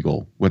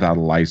illegal without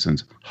a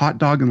license. Hot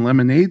dog and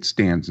lemonade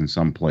stands in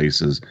some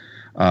places.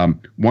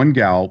 One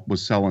gal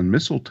was selling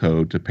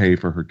mistletoe to pay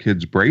for her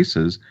kids'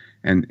 braces,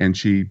 and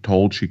she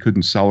told she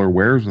couldn't sell her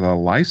wares without a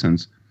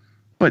license,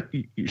 but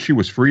she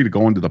was free to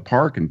go into the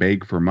park and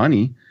beg for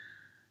money.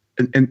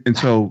 And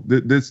so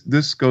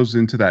this goes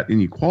into that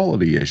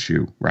inequality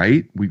issue,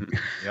 right?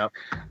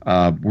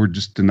 We're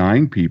just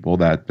denying people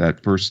that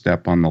first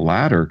step on the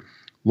ladder.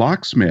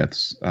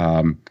 Locksmiths,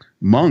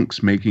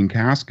 monks making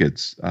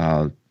caskets.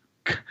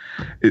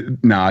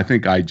 Now, I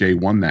think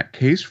IJ won that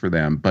case for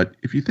them, but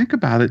if you think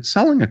about it,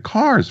 selling a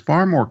car is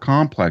far more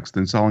complex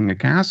than selling a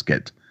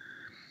casket.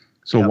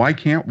 So why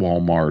can't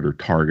Walmart or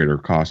Target or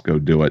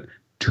Costco do it?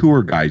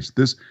 Tour guides.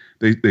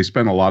 They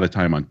spend a lot of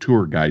time on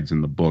tour guides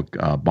in the book,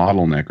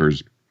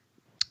 Bottleneckers,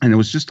 and it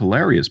was just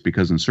hilarious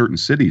because in certain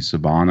cities,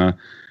 Savannah,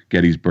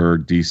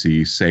 Gettysburg,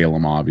 D.C.,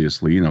 Salem,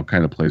 obviously,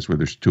 kind of place where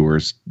there's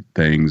tourist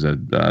things.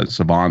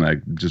 Savannah,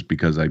 just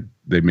because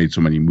they made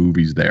so many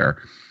movies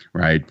there.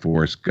 Right,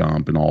 Forrest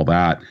Gump and all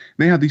that. And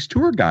they have these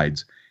tour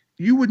guides.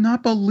 You would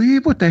not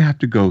believe what they have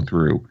to go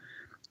through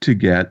to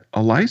get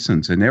a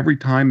license. And every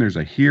time there's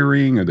a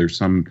hearing or there's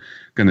going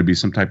to be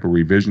some type of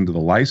revision to the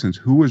license,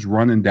 who is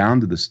running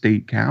down to the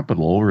state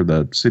capitol or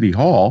the city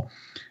hall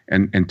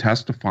and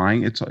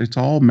testifying? It's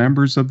all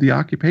members of the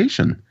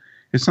occupation.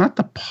 It's not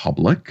the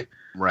public.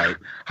 Right.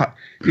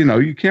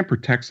 You can't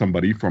protect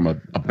somebody from a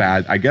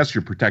bad. I guess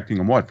you're protecting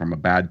them from a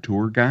bad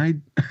tour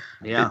guide.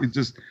 Yeah.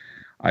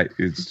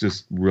 It's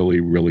just really,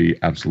 really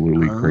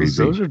absolutely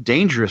crazy. Those are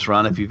dangerous,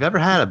 Ron. If you've ever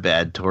had a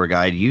bad tour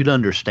guide, you'd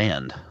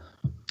understand.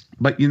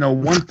 But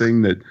one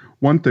thing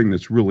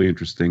that's really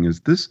interesting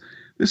is this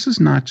is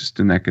not just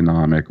an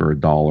economic or a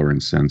dollar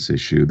and cents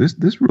issue.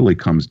 This really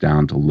comes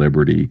down to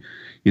liberty.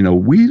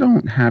 We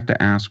don't have to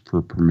ask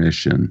for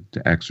permission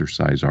to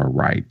exercise our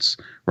rights,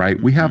 right?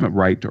 Mm-hmm. We have a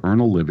right to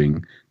earn a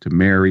living, to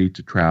marry,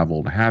 to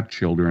travel, to have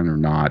children or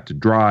not, to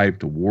drive,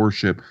 to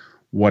worship,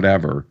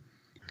 whatever.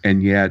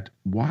 And yet,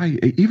 why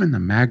even the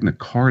Magna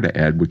Carta,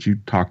 Ed, which you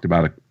talked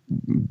about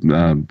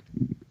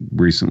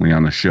recently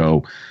on the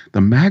show,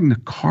 the Magna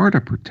Carta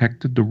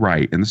protected the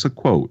right, and this is a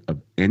quote, of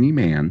any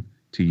man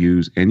to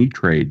use any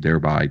trade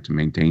thereby to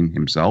maintain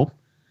himself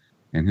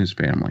and his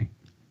family.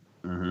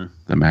 Mm-hmm.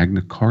 The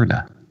Magna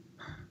Carta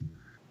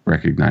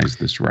recognized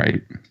this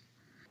right.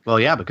 Well,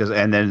 yeah, because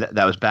and then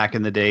that was back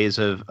in the days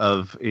of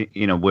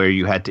where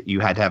you had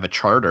to have a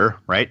charter,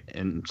 right,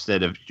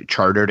 instead of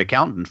chartered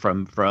accountant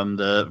from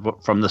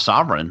the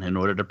sovereign in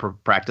order to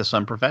practice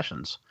some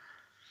professions.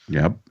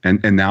 Yep,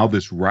 and now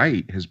this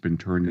right has been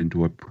turned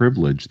into a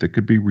privilege that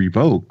could be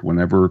revoked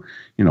whenever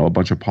a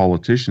bunch of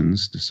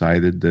politicians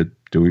decided that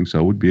doing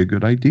so would be a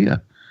good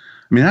idea.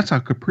 I mean, that's how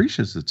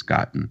capricious it's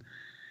gotten,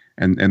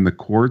 and the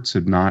courts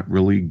have not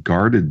really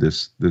guarded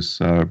this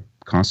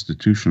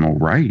constitutional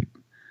right.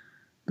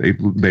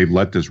 They've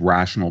let this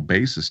rational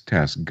basis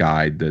test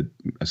guide that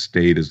a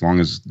state, as long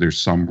as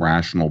there's some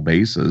rational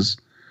basis,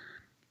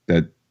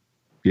 that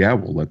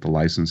we'll let the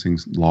licensing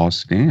law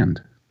stand.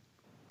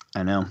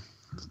 I know,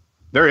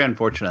 very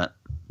unfortunate.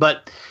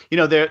 But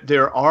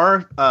there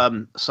are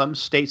some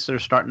states that are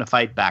starting to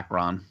fight back,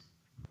 Ron,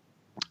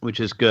 which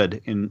is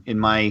good. In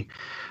my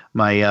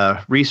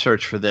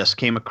research for this,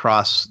 came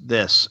across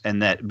this, and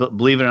that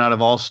believe it or not,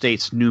 of all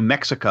states, New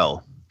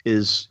Mexico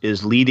is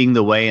leading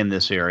the way in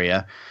this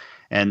area.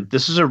 And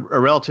this is a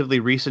relatively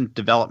recent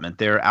development.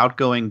 Their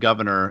outgoing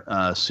governor,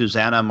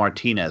 Susana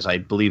Martinez, I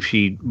believe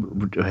she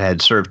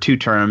had served 2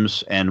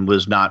 terms and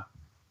was not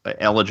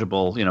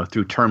eligible,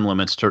 through term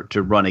limits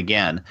to run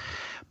again.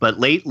 But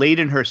late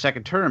in her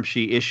second term,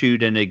 she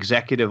issued an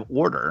executive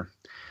order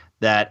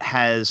that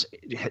has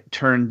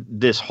turned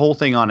this whole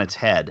thing on its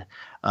head.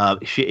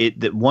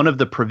 One of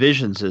the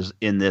provisions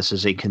in this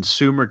is a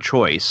consumer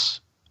choice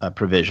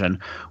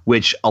provision,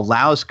 which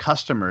allows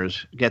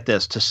customers, get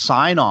this, to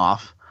sign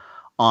off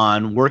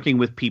on working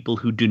with people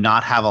who do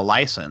not have a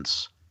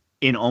license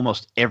in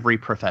almost every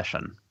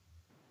profession.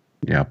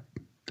 Yep,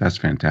 that's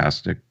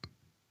fantastic.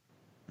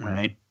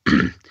 Right.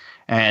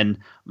 And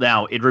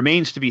now it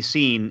remains to be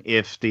seen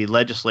if the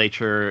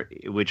legislature,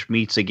 which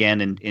meets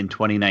again in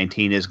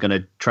 2019, is going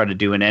to try to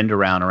do an end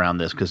around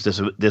this, because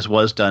this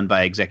was done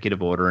by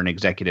executive order and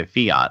executive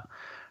fiat,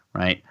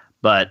 right?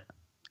 But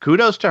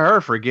kudos to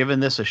her for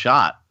giving this a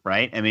shot,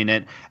 right? I mean,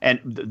 and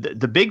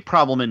the big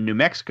problem in New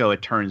Mexico,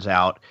 it turns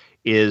out,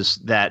 is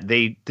that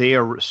they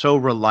are so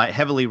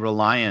heavily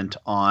reliant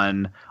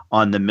on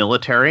the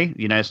military,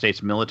 the United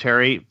States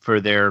military, for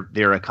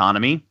their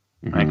economy,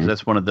 right? Because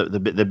that's one of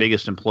the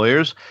biggest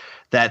employers.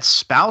 That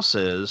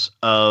spouses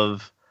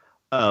of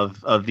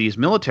these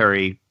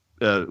military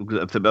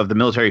of the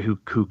military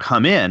who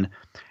come in,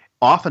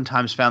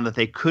 oftentimes found that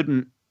they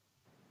couldn't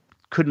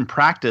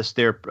practice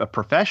their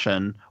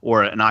profession,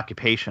 or an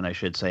occupation, I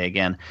should say,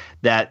 again,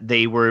 that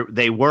they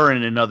were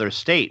in another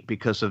state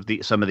because of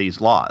some of these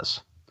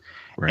laws.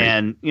 Right.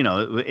 And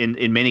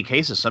in many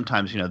cases,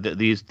 sometimes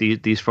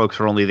these folks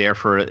are only there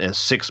for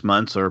 6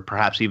 months, or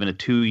perhaps even a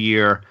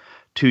 2-year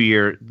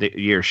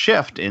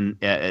shift in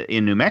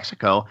New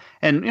Mexico.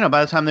 And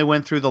by the time they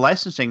went through the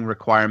licensing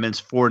requirements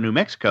for New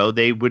Mexico,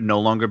 they would no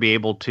longer be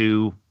able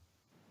to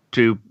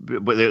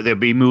they'd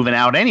be moving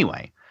out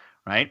anyway,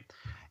 right?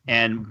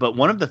 But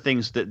one of the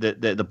things that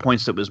the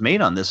points that was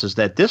made on this is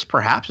that this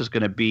perhaps is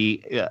going to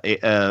be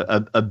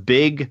a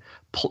big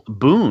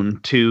boon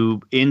to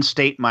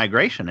in-state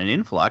migration and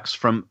influx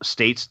from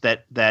states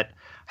that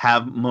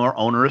have more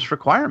onerous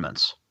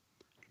requirements.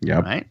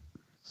 Yep. Right.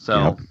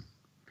 So. Yep.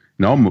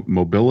 No,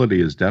 mobility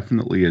is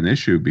definitely an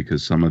issue,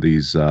 because some of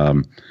these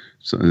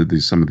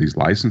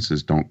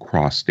licenses don't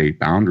cross state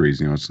boundaries.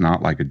 It's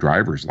not like a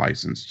driver's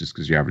license. Just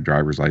because you have a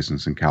driver's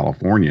license in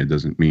California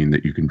doesn't mean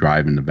that you can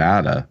drive in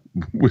Nevada.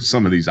 With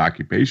some of these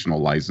occupational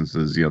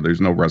licenses,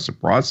 there's no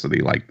reciprocity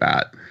like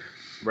that.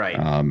 Right.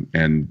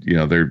 And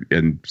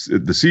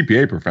the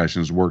CPA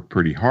professions worked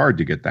pretty hard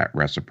to get that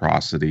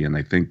reciprocity, and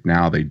I think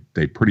now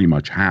they pretty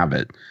much have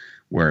it,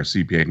 where a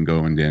CPA can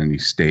go into any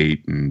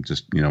state and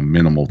just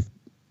minimal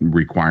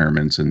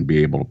requirements and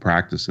be able to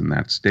practice in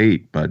that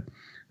state. But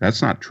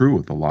that's not true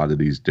with a lot of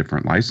these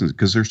different licenses,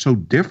 because they're so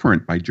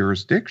different by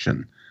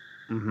jurisdiction.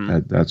 Mm-hmm.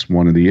 That's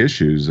one of the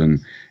issues.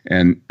 And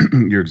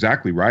you're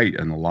exactly right.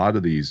 In a lot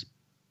of these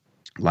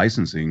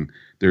licensing,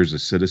 there's a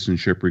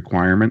citizenship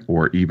requirement,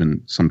 or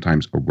even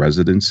sometimes a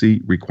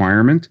residency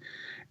requirement.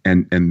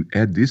 And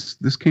Ed,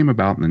 this came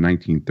about in the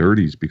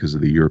 1930s because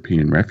of the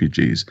European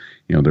refugees.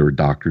 There were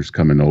doctors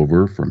coming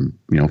over from,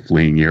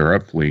 fleeing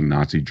Europe, fleeing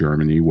Nazi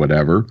Germany,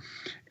 whatever.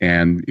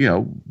 And,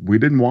 we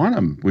didn't want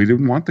them. We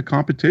didn't want the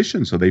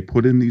competition. So they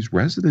put in these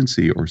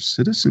residency or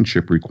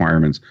citizenship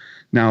requirements.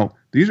 Now,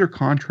 these are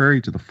contrary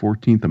to the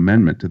 14th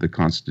Amendment to the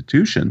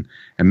Constitution.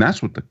 And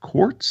that's what the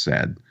court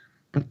said.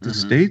 But the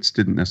states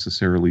didn't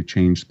necessarily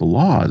change the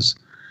laws.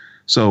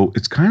 So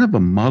it's kind of a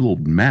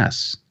muddled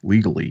mess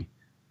legally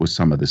with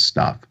some of this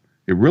stuff.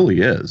 It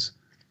really is.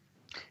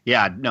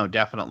 Yeah, no,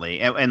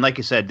 definitely. And like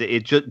you said,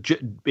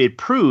 it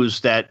proves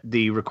that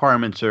the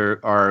requirements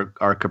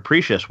are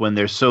capricious when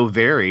they're so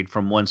varied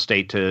from one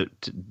state to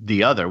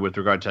the other, with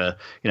regard to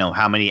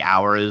how many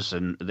hours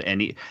and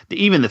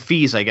even the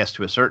fees, I guess,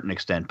 to a certain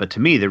extent. But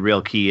to me, the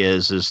real key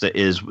is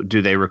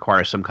do they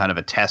require some kind of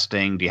a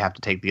testing? Do you have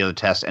to take the other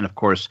test? And of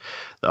course,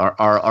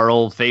 our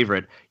old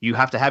favorite, you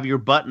have to have your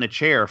butt in a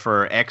chair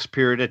for X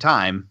period of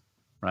time.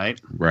 right?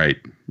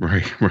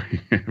 Right.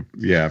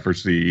 Yeah, for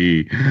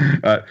CE.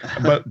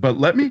 But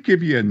let me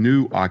give you a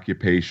new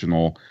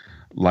occupational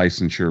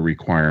licensure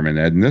requirement,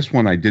 Ed, and this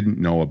one I didn't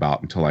know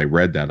about until I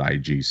read that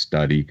IG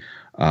study.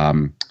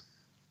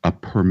 A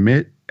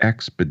permit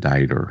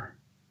expediter.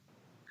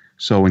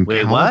 So in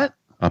what?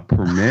 A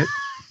permit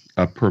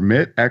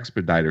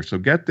expediter. So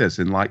get this,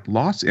 in like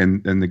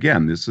and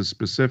again, this is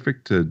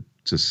specific to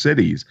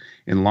cities.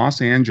 In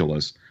Los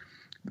Angeles,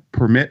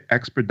 permit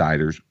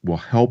expediters will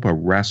help a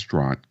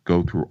restaurant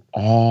go through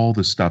all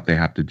the stuff they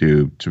have to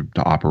do to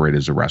operate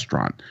as a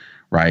restaurant,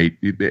 right?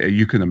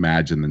 You can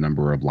imagine the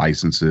number of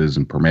licenses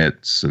and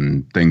permits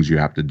and things you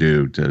have to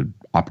do to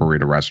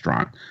operate a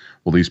restaurant.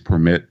 Well, these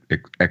permit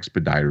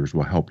expediters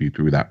will help you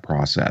through that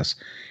process.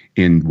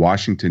 In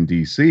Washington,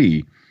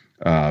 D.C.,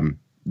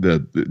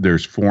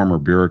 there's former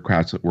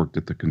bureaucrats that worked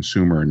at the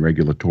Consumer and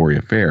Regulatory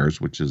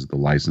Affairs, which is the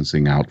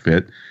licensing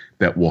outfit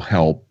that will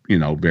help,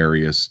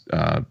 various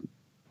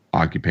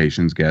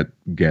occupations get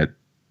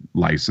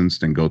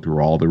licensed and go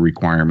through all the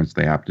requirements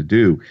they have to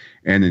do.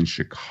 And in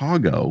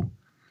Chicago,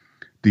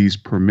 these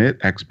permit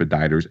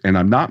expediters, and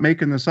I'm not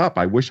making this up.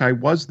 I wish I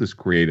was this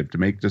creative to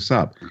make this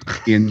up.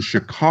 In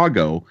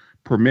Chicago,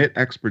 permit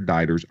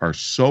expediters are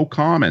so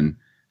common,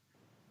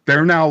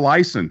 they're now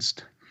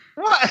licensed.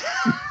 What?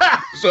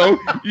 So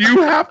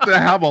you have to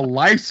have a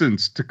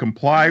license to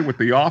comply with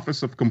the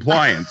Office of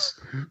Compliance.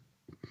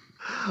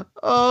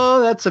 Oh,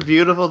 that's a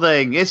beautiful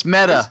thing. It's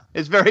meta.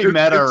 It's very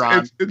meta,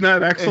 Ron. Isn't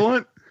that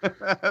excellent?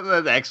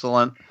 That's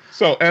excellent.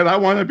 So, and I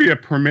want to be a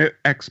permit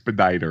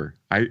expediter.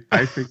 I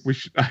think we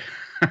should.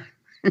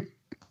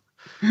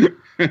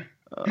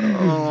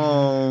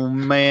 Oh,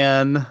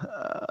 man.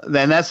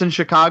 Then that's in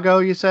Chicago,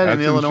 you said? That's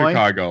in Illinois?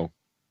 Chicago.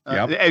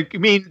 Yep. I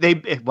mean,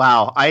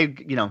 wow. I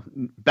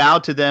bow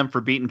to them for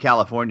beating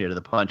California to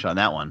the punch on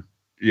that one.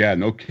 Yeah,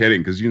 no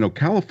kidding. Because,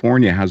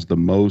 California has the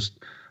most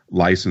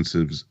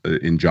licenses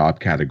in job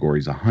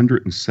categories,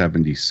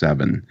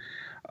 177.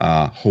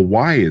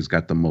 Hawaii has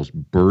got the most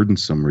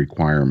burdensome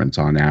requirements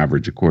on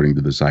average, according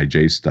to this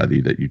IJ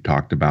study that you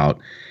talked about.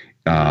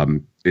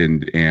 And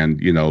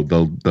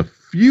the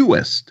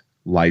fewest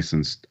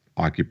licensed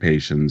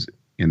occupations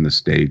in the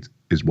state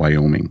is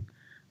Wyoming.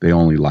 They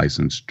only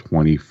licensed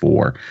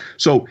 24.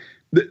 So,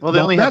 they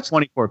only have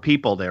 24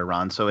 people there,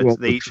 Ron. So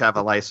they each have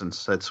a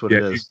license. That's what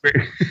it is.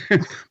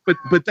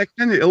 But that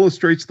kind of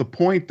illustrates the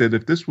point that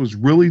if this was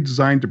really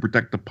designed to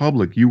protect the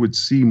public, you would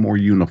see more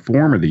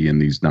uniformity in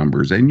these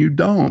numbers, and you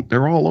don't.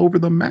 They're all over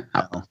the map.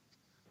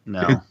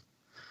 No.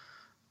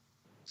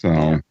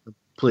 So.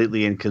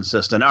 Completely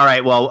inconsistent. All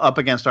right. Well, up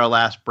against our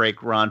last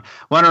break, Ron.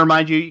 Want to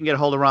remind you can get a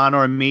hold of Ron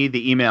or me.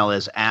 The email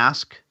is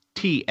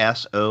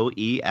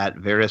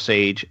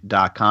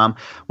asktsoe@verisage.com.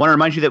 Want to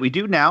remind you that we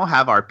do now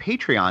have our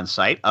Patreon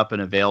site up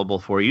and available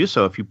for you.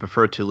 So if you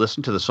prefer to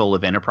listen to the Soul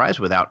of Enterprise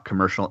without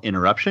commercial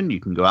interruption, you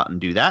can go out and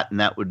do that. And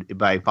that would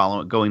by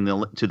going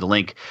to the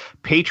link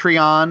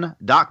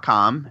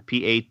patreon.com,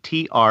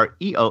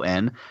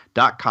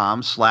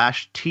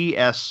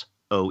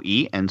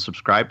 patreon.com/TSOE and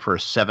subscribe for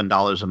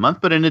 $7 a month.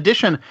 But in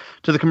addition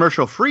to the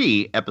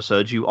commercial-free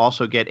episodes, you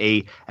also get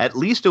at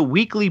least a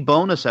weekly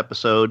bonus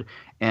episode.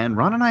 And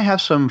Ron and I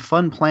have some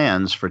fun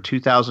plans for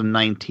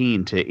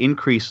 2019 to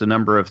increase the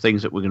number of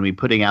things that we're going to be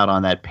putting out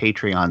on that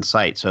Patreon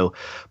site. So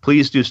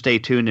please do stay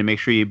tuned and make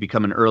sure you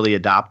become an early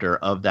adopter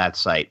of that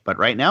site. But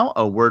right now,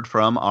 a word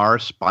from our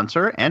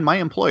sponsor and my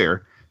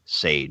employer,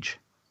 Sage.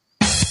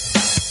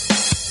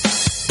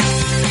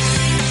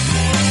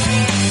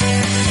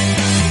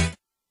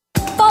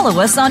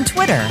 Follow us on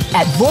Twitter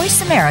at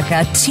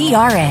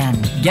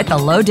VoiceAmericaTRN. Get the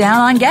lowdown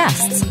on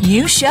guests,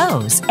 new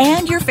shows,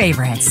 and your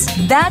favorites.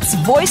 That's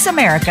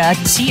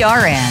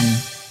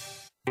VoiceAmericaTRN.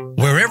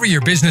 Wherever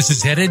your business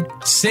is headed,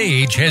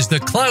 Sage has the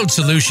cloud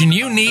solution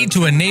you need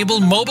to enable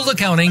mobile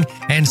accounting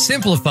and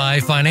simplify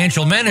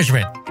financial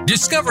management.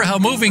 Discover how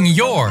moving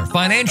your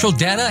financial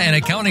data and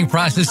accounting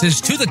processes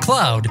to the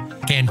cloud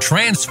can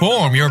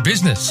transform your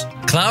business.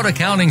 Cloud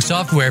accounting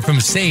software from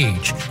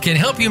Sage can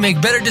help you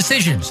make better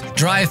decisions,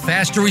 drive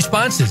faster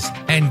responses,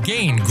 and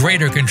gain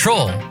greater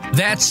control.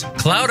 That's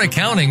cloud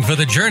accounting for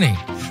the journey.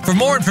 For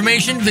more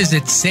information,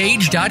 visit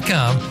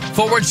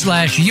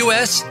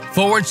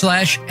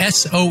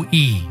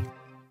sage.com/US/SOE.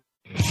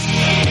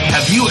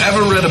 Have you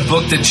ever read a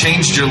book that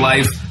changed your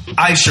life?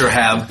 I sure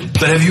have.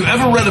 But have you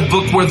ever read a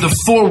book where the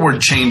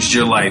foreword changed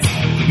your life?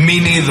 Me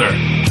neither.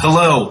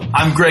 Hello,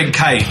 I'm Greg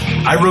Kite.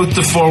 I wrote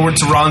the foreword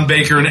to Ron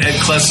Baker and Ed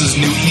Kless's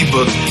new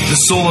ebook, The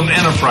Soul of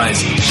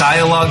Enterprise,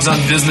 Dialogues on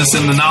Business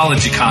and the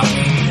Knowledge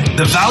Economy.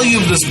 The value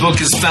of this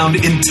book is found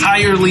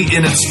entirely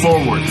in its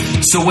foreword.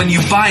 So when you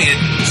buy it,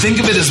 think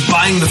of it as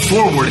buying the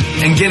foreword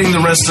and getting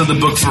the rest of the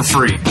book for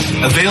free.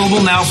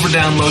 Available now for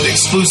download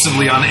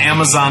exclusively on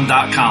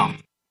Amazon.com.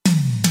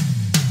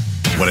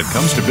 When it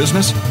comes to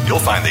business, you'll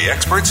find the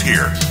experts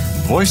here.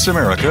 Voice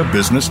America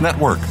Business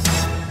Network.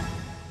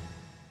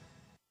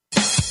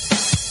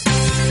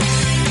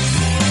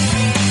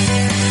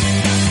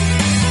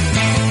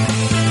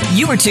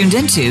 You were tuned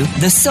into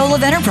The Soul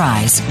of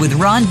Enterprise with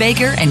Ron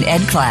Baker and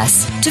Ed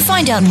Class. To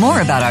find out more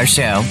about our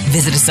show,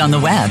 visit us on the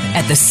web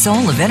at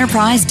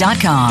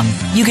thesoulofenterprise.com.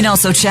 You can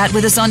also chat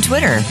with us on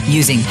Twitter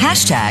using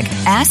hashtag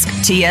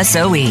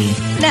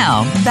AskTSOE.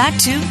 Now, back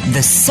to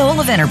The Soul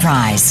of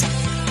Enterprise.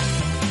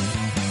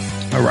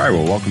 All right.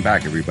 Well, welcome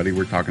back, everybody.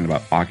 We're talking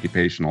about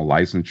occupational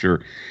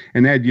licensure.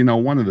 And Ed,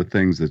 one of the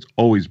things that's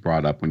always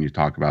brought up when you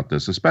talk about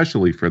this,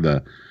 especially for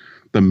the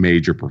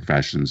major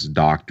professions,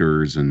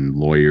 doctors and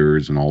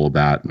lawyers and all of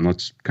that. And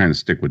let's kind of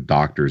stick with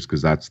doctors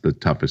because that's the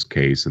toughest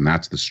case. And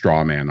that's the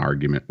straw man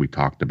argument we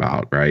talked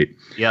about, right?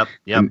 Yep.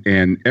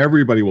 And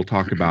everybody will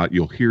talk about,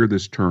 you'll hear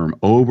this term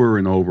over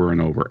and over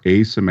and over,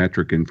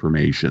 asymmetric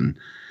information.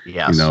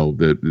 Yes.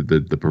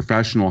 The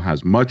professional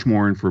has much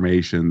more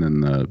information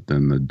than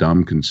the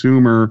dumb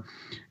consumer.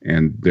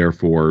 And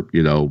therefore,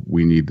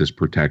 we need this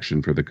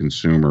protection for the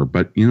consumer.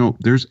 But,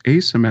 there's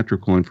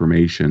asymmetrical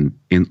information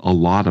in a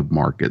lot of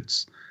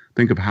markets.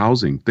 Think of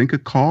housing. Think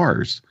of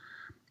cars.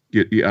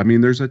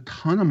 There's a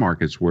ton of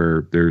markets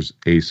where there's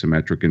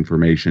asymmetric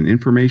information.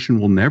 Information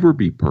will never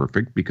be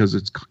perfect because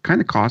it's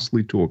kind of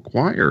costly to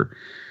acquire.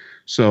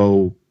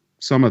 So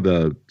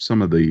I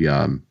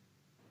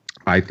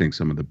think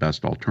some of the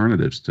best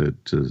alternatives to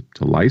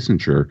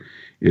licensure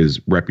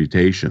is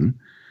reputation.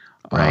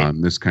 Right.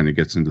 This kind of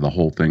gets into the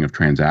whole thing of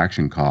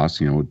transaction costs.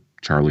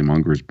 Charlie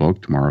Munger's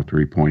book, Tomorrow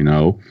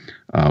 3.0.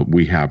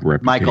 We have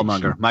reputation. Michael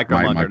Munger, not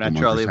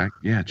Charlie.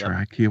 Yeah,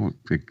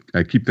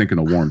 I keep thinking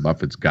of Warren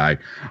Buffett's guy.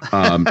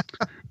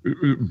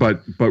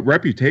 But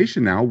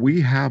reputation now, we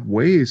have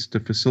ways to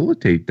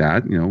facilitate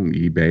that.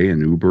 eBay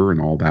and Uber and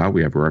all that.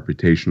 We have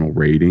reputational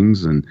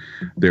ratings, and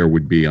there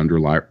would be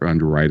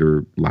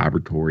underwriter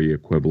laboratory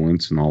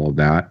equivalents and all of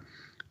that.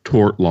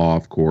 Tort law,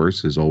 of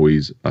course, is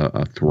always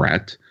a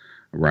threat.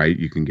 Right,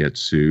 you can get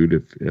sued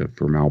if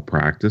for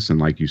malpractice, and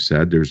like you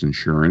said, there's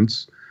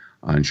insurance.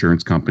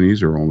 Insurance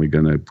companies are only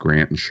going to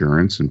grant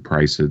insurance and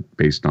price it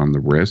based on the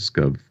risk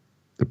of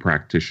the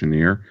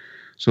practitioner.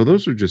 So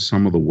those are just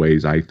some of the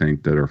ways I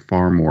think that are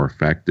far more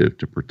effective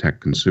to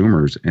protect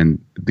consumers,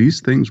 and these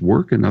things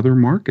work in other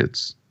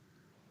markets.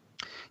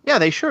 Yeah,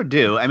 they sure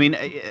do.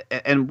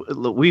 And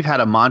we've had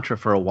a mantra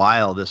for a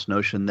while, this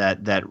notion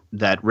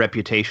that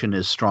reputation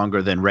is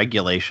stronger than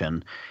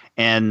regulation,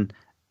 and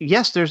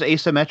yes, there's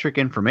asymmetric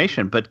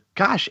information, but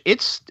gosh,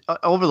 it's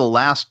over the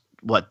last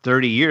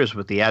 30 years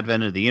with the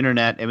advent of the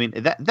internet.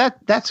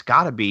 That's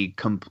got to be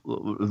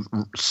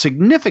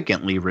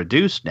significantly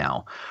reduced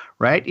now,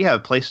 right? You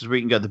have places where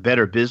you can go, the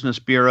Better Business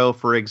Bureau,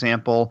 for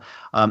example,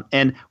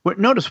 and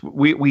notice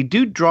we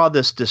do draw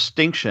this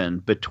distinction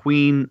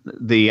between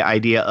the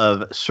idea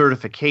of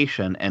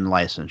certification and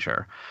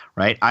licensure,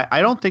 right? I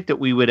don't think that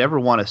we would ever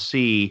want to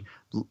see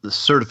the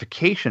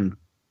certification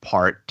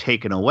part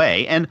taken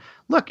away. And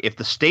look, if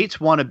the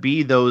states want to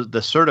be the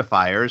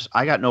certifiers,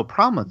 I got no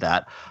problem with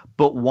that.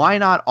 But why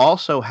not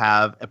also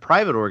have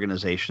private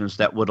organizations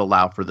that would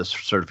allow for this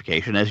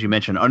certification? As you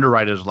mentioned,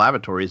 Underwriters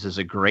Laboratories is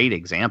a great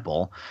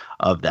example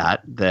of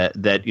that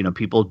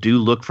people do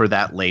look for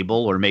that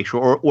label or make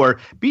sure, or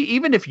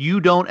even if you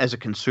don't as a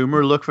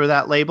consumer look for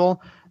that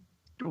label,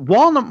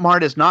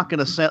 Walmart is not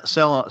going to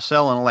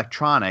sell an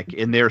electronic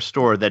in their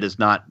store that is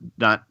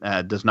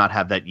does not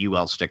have that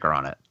UL sticker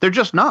on it. They're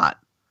just not.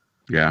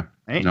 Yeah.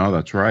 Right? No,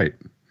 that's right.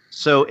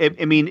 So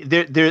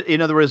there.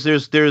 In other words,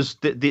 there's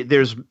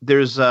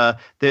the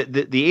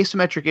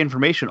asymmetric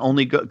information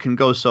only can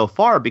go so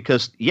far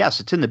because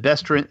yes, it's in the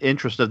best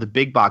interest of the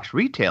big box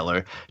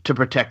retailer to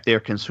protect their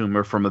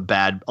consumer from a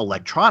bad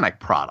electronic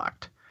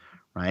product,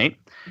 right?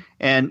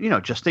 And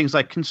just things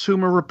like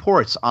Consumer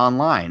Reports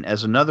online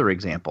as another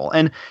example.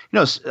 And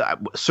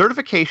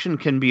certification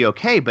can be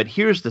okay, but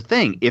here's the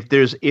thing: if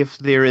there's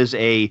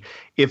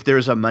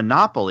a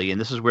monopoly, and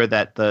this is where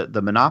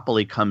the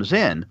monopoly comes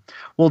in,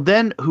 well,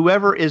 then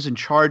whoever is in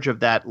charge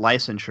of that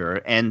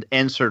licensure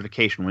and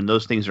certification, when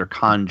those things are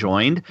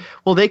conjoined,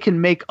 well, they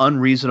can make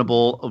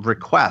unreasonable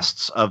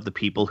requests of the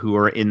people who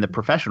are in the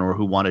profession or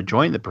who want to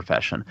join the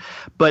profession.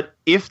 But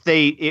if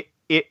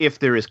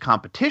there is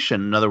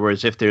competition, in other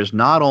words, if there's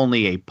not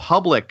only a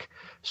public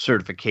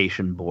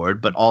certification board,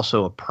 but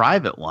also a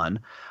private one,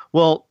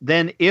 well,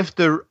 then if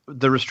the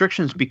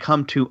restrictions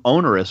become too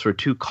onerous or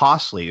too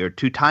costly or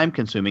too time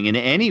consuming in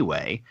any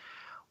way,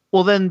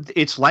 well, then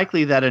it's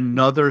likely that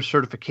another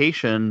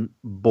certification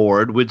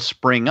board would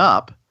spring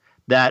up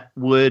that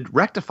would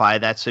rectify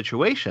that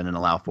situation and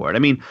allow for it.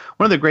 One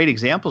of the great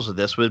examples of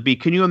this would be,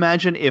 can you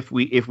imagine if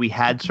we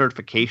had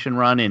certification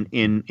run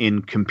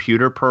in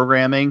computer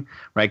programming,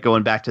 right,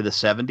 going back to the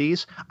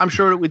 70s? I'm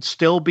sure it would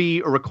still be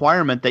a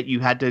requirement that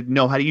you had to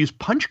know how to use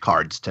punch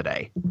cards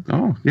today.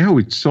 Oh, yeah,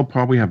 we'd still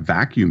probably have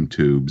vacuum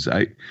tubes.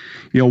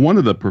 One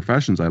of the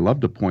professions I love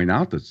to point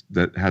out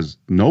that has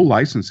no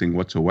licensing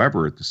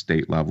whatsoever at the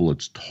state level,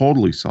 it's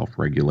totally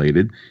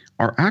self-regulated,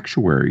 are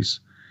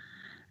actuaries.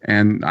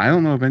 And I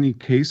don't know of any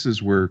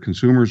cases where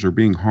consumers are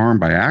being harmed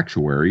by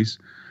actuaries,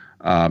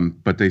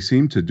 but they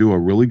seem to do a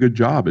really good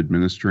job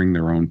administering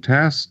their own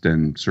test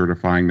and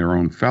certifying their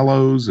own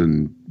fellows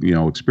and,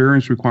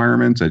 experience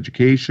requirements,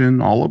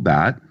 education, all of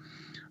that.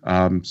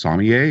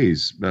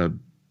 sommeliers,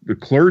 the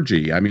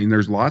clergy. I mean,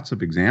 there's lots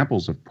of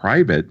examples of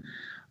private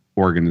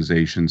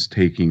organizations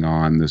taking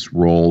on this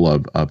role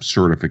of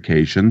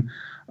certification.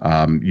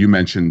 You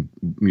mentioned,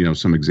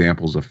 some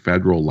examples of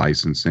federal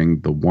licensing.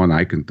 The one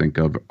I can think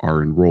of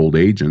are enrolled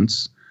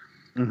agents,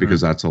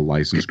 because that's a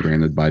license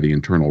granted by the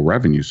Internal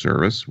Revenue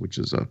Service, which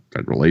is a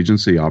federal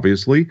agency,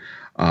 obviously.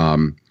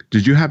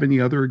 Did you have any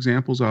other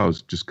examples? I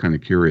was just kind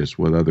of curious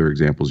what other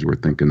examples you were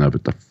thinking of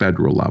at the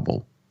federal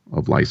level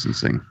of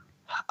licensing.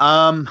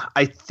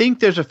 I think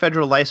there's a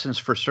federal license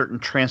for certain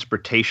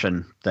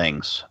transportation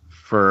things.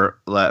 For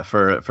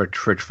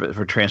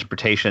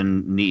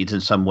transportation needs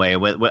in some way.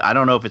 I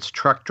don't know if it's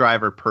truck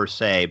driver per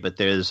se, but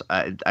there's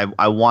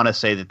I want to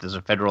say that there's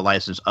a federal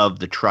license of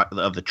the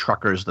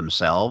truckers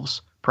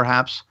themselves,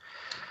 perhaps.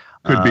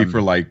 Could be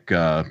for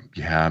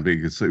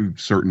because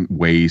certain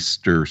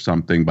waste or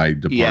something by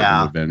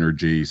Department of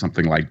Energy,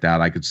 something like that.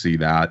 I could see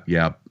that.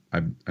 Yep.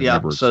 I've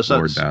never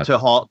explored that. To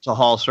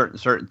haul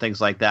certain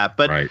things like that.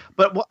 But right.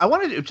 But I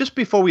wanted to, just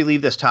before we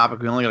leave this topic,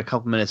 we only got a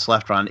couple minutes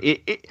left, Ron.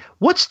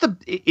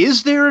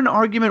 Is there an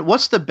argument?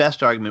 What's the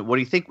best argument? What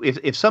do you think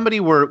if somebody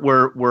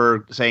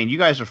were saying you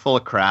guys are full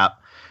of crap?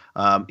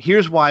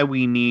 Here's why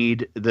we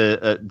need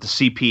the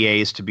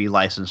CPAs to be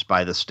licensed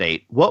by the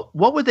state. What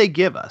would they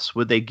give us?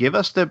 Would they give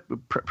us the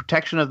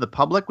protection of the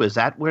public? Was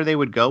that where they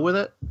would go with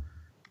it?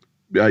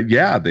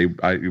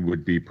 It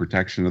would be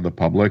protection of the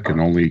public, and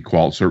only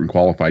certain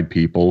qualified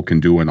people can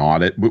do an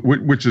audit,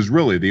 which is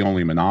really the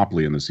only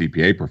monopoly in the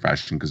CPA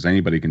profession, because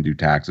anybody can do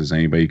taxes,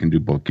 anybody can do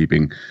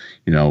bookkeeping.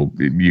 You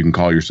can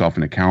call yourself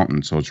an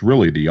accountant. So it's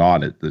really the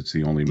audit that's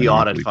the only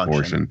monopoly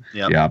portion.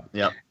 Yep.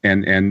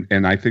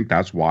 And I think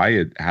that's why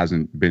it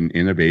hasn't been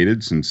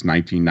innovated since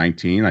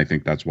 1919. I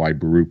think that's why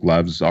Baruch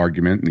Lev's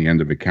argument in The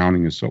End of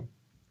Accounting is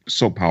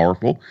so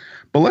powerful.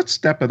 But let's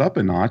step it up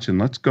a notch and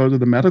let's go to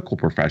the medical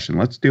profession.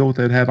 Let's deal with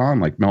it head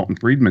on, like Milton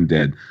Friedman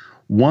did.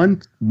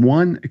 One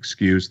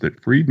excuse that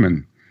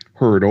Friedman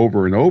heard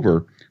over and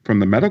over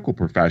from the medical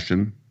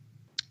profession,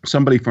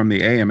 somebody from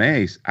the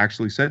AMA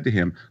actually said to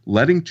him,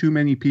 letting too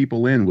many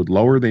people in would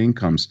lower the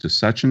incomes to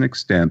such an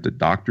extent that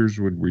doctors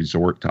would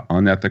resort to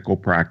unethical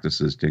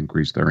practices to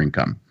increase their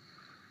income.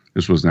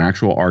 This was an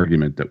actual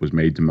argument that was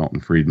made to Milton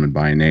Friedman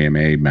by an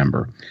AMA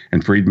member.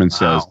 And Friedman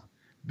says,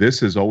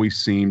 this has always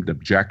seemed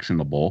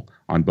objectionable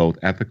on both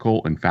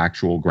ethical and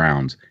factual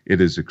grounds.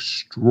 It is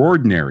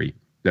extraordinary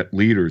that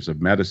leaders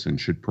of medicine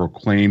should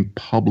proclaim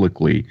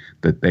publicly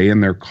that they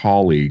and their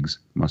colleagues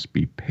must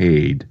be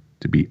paid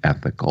to be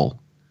ethical.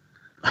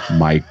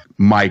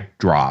 Mic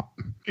drop.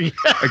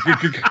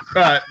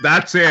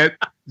 That's it.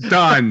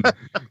 Done.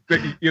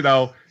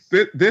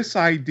 This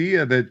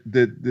idea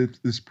that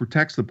this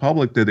protects the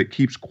public, that it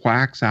keeps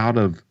quacks out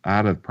of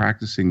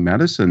practicing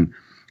medicine.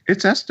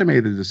 It's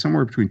estimated that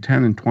somewhere between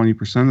 10 and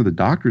 20% of the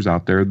doctors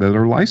out there that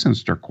are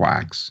licensed are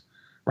quacks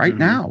right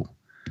now.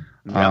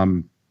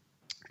 Yep.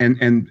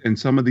 And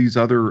some of these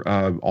other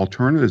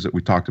alternatives that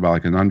we talked about,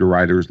 like an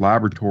underwriter's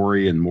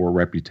laboratory and more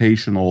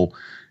reputational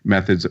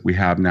methods that we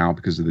have now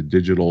because of the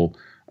digital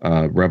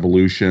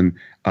revolution.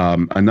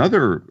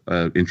 Another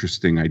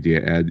interesting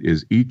idea, Ed,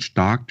 is each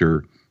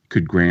doctor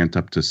could grant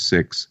up to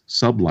 6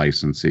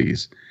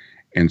 sub-licensees.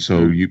 And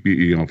so,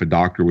 if a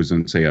doctor was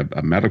in, say,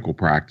 a medical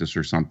practice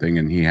or something,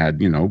 and he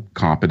had,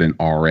 competent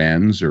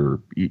RNs or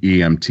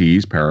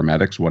EMTs,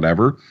 paramedics,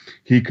 whatever,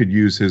 he could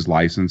use his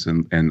license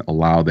and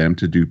allow them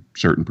to do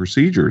certain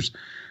procedures.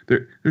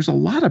 There's a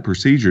lot of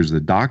procedures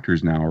that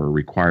doctors now are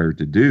required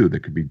to do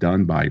that could be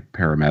done by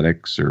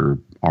paramedics or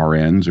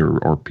RNs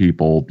or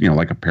people,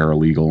 like a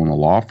paralegal in a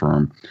law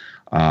firm.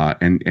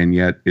 And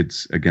yet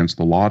it's against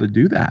the law to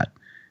do that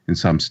in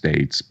some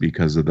states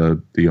because of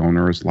the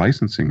onerous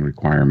licensing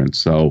requirements.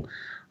 So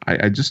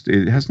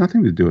it has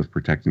nothing to do with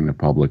protecting the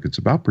public. It's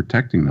about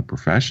protecting the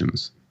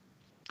professions.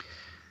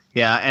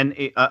 Yeah, and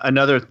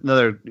another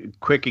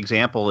quick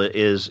example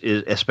is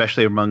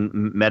especially among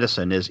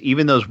medicine is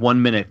even those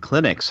 1-minute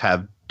clinics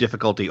have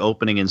difficulty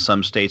opening in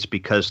some states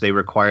because they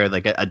require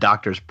like a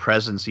doctor's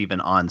presence even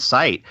on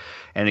site.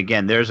 And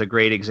again, there's a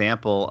great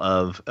example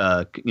of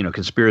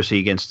conspiracy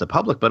against the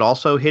public, but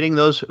also hitting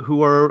those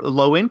who are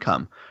low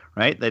income.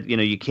 Right, that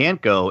you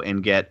can't go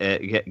and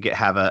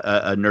have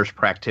a nurse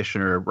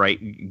practitioner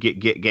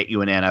get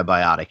you an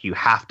antibiotic. You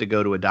have to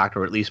go to a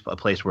doctor, or at least a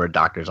place where a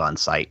doctor's on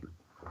site.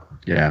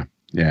 Yeah,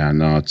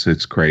 no,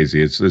 it's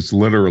crazy. It's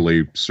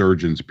literally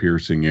surgeons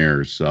piercing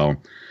ears. So,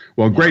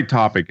 well, great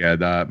topic,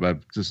 Ed. But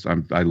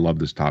I love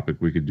this topic.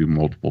 We could do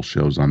multiple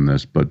shows on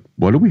this. But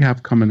what do we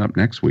have coming up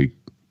next week?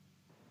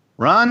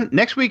 Ron,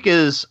 next week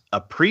is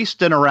a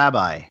priest and a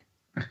rabbi.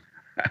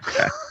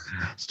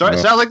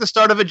 Sounds like the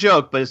start of a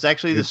joke, but it's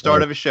actually the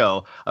start of a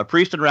show. A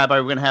priest and rabbi.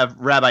 We're going to have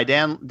Rabbi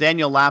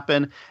Daniel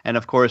Lappin and,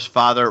 of course,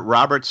 Father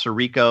Robert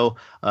Sirico,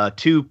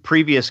 2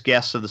 previous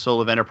guests of the Soul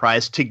of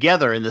Enterprise,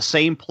 together in the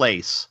same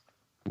place.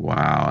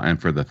 Wow. And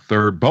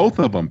both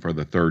of them for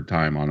the 3rd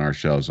time on our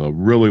show. So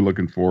really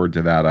looking forward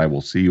to that. I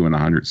will see you in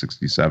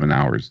 167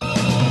 hours.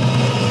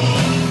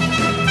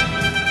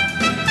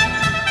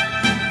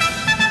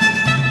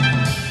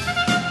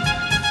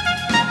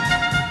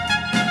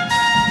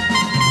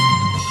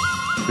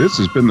 This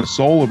has been The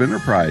Soul of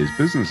Enterprise,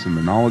 Business in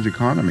the Knowledge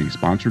Economy,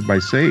 sponsored by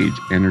Sage,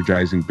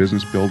 energizing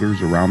business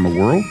builders around the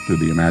world through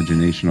the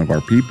imagination of our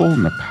people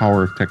and the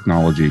power of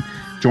technology.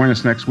 Join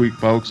us next week,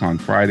 folks, on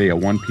Friday at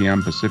 1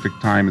 p.m. Pacific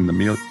Time. In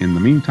the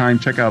meantime,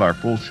 check out our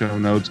full show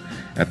notes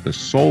at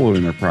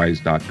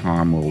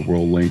thesouloфenterprise.com, where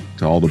we'll link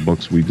to all the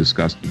books we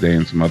discussed today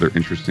and some other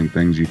interesting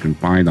things you can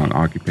find on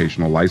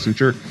occupational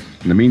licensure.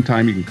 In the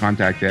meantime, you can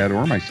contact Ed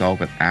or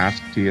myself at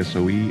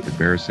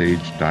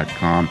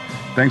asktsoe@verisage.com.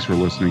 Thanks for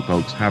listening,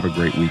 folks. Have a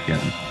great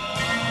weekend.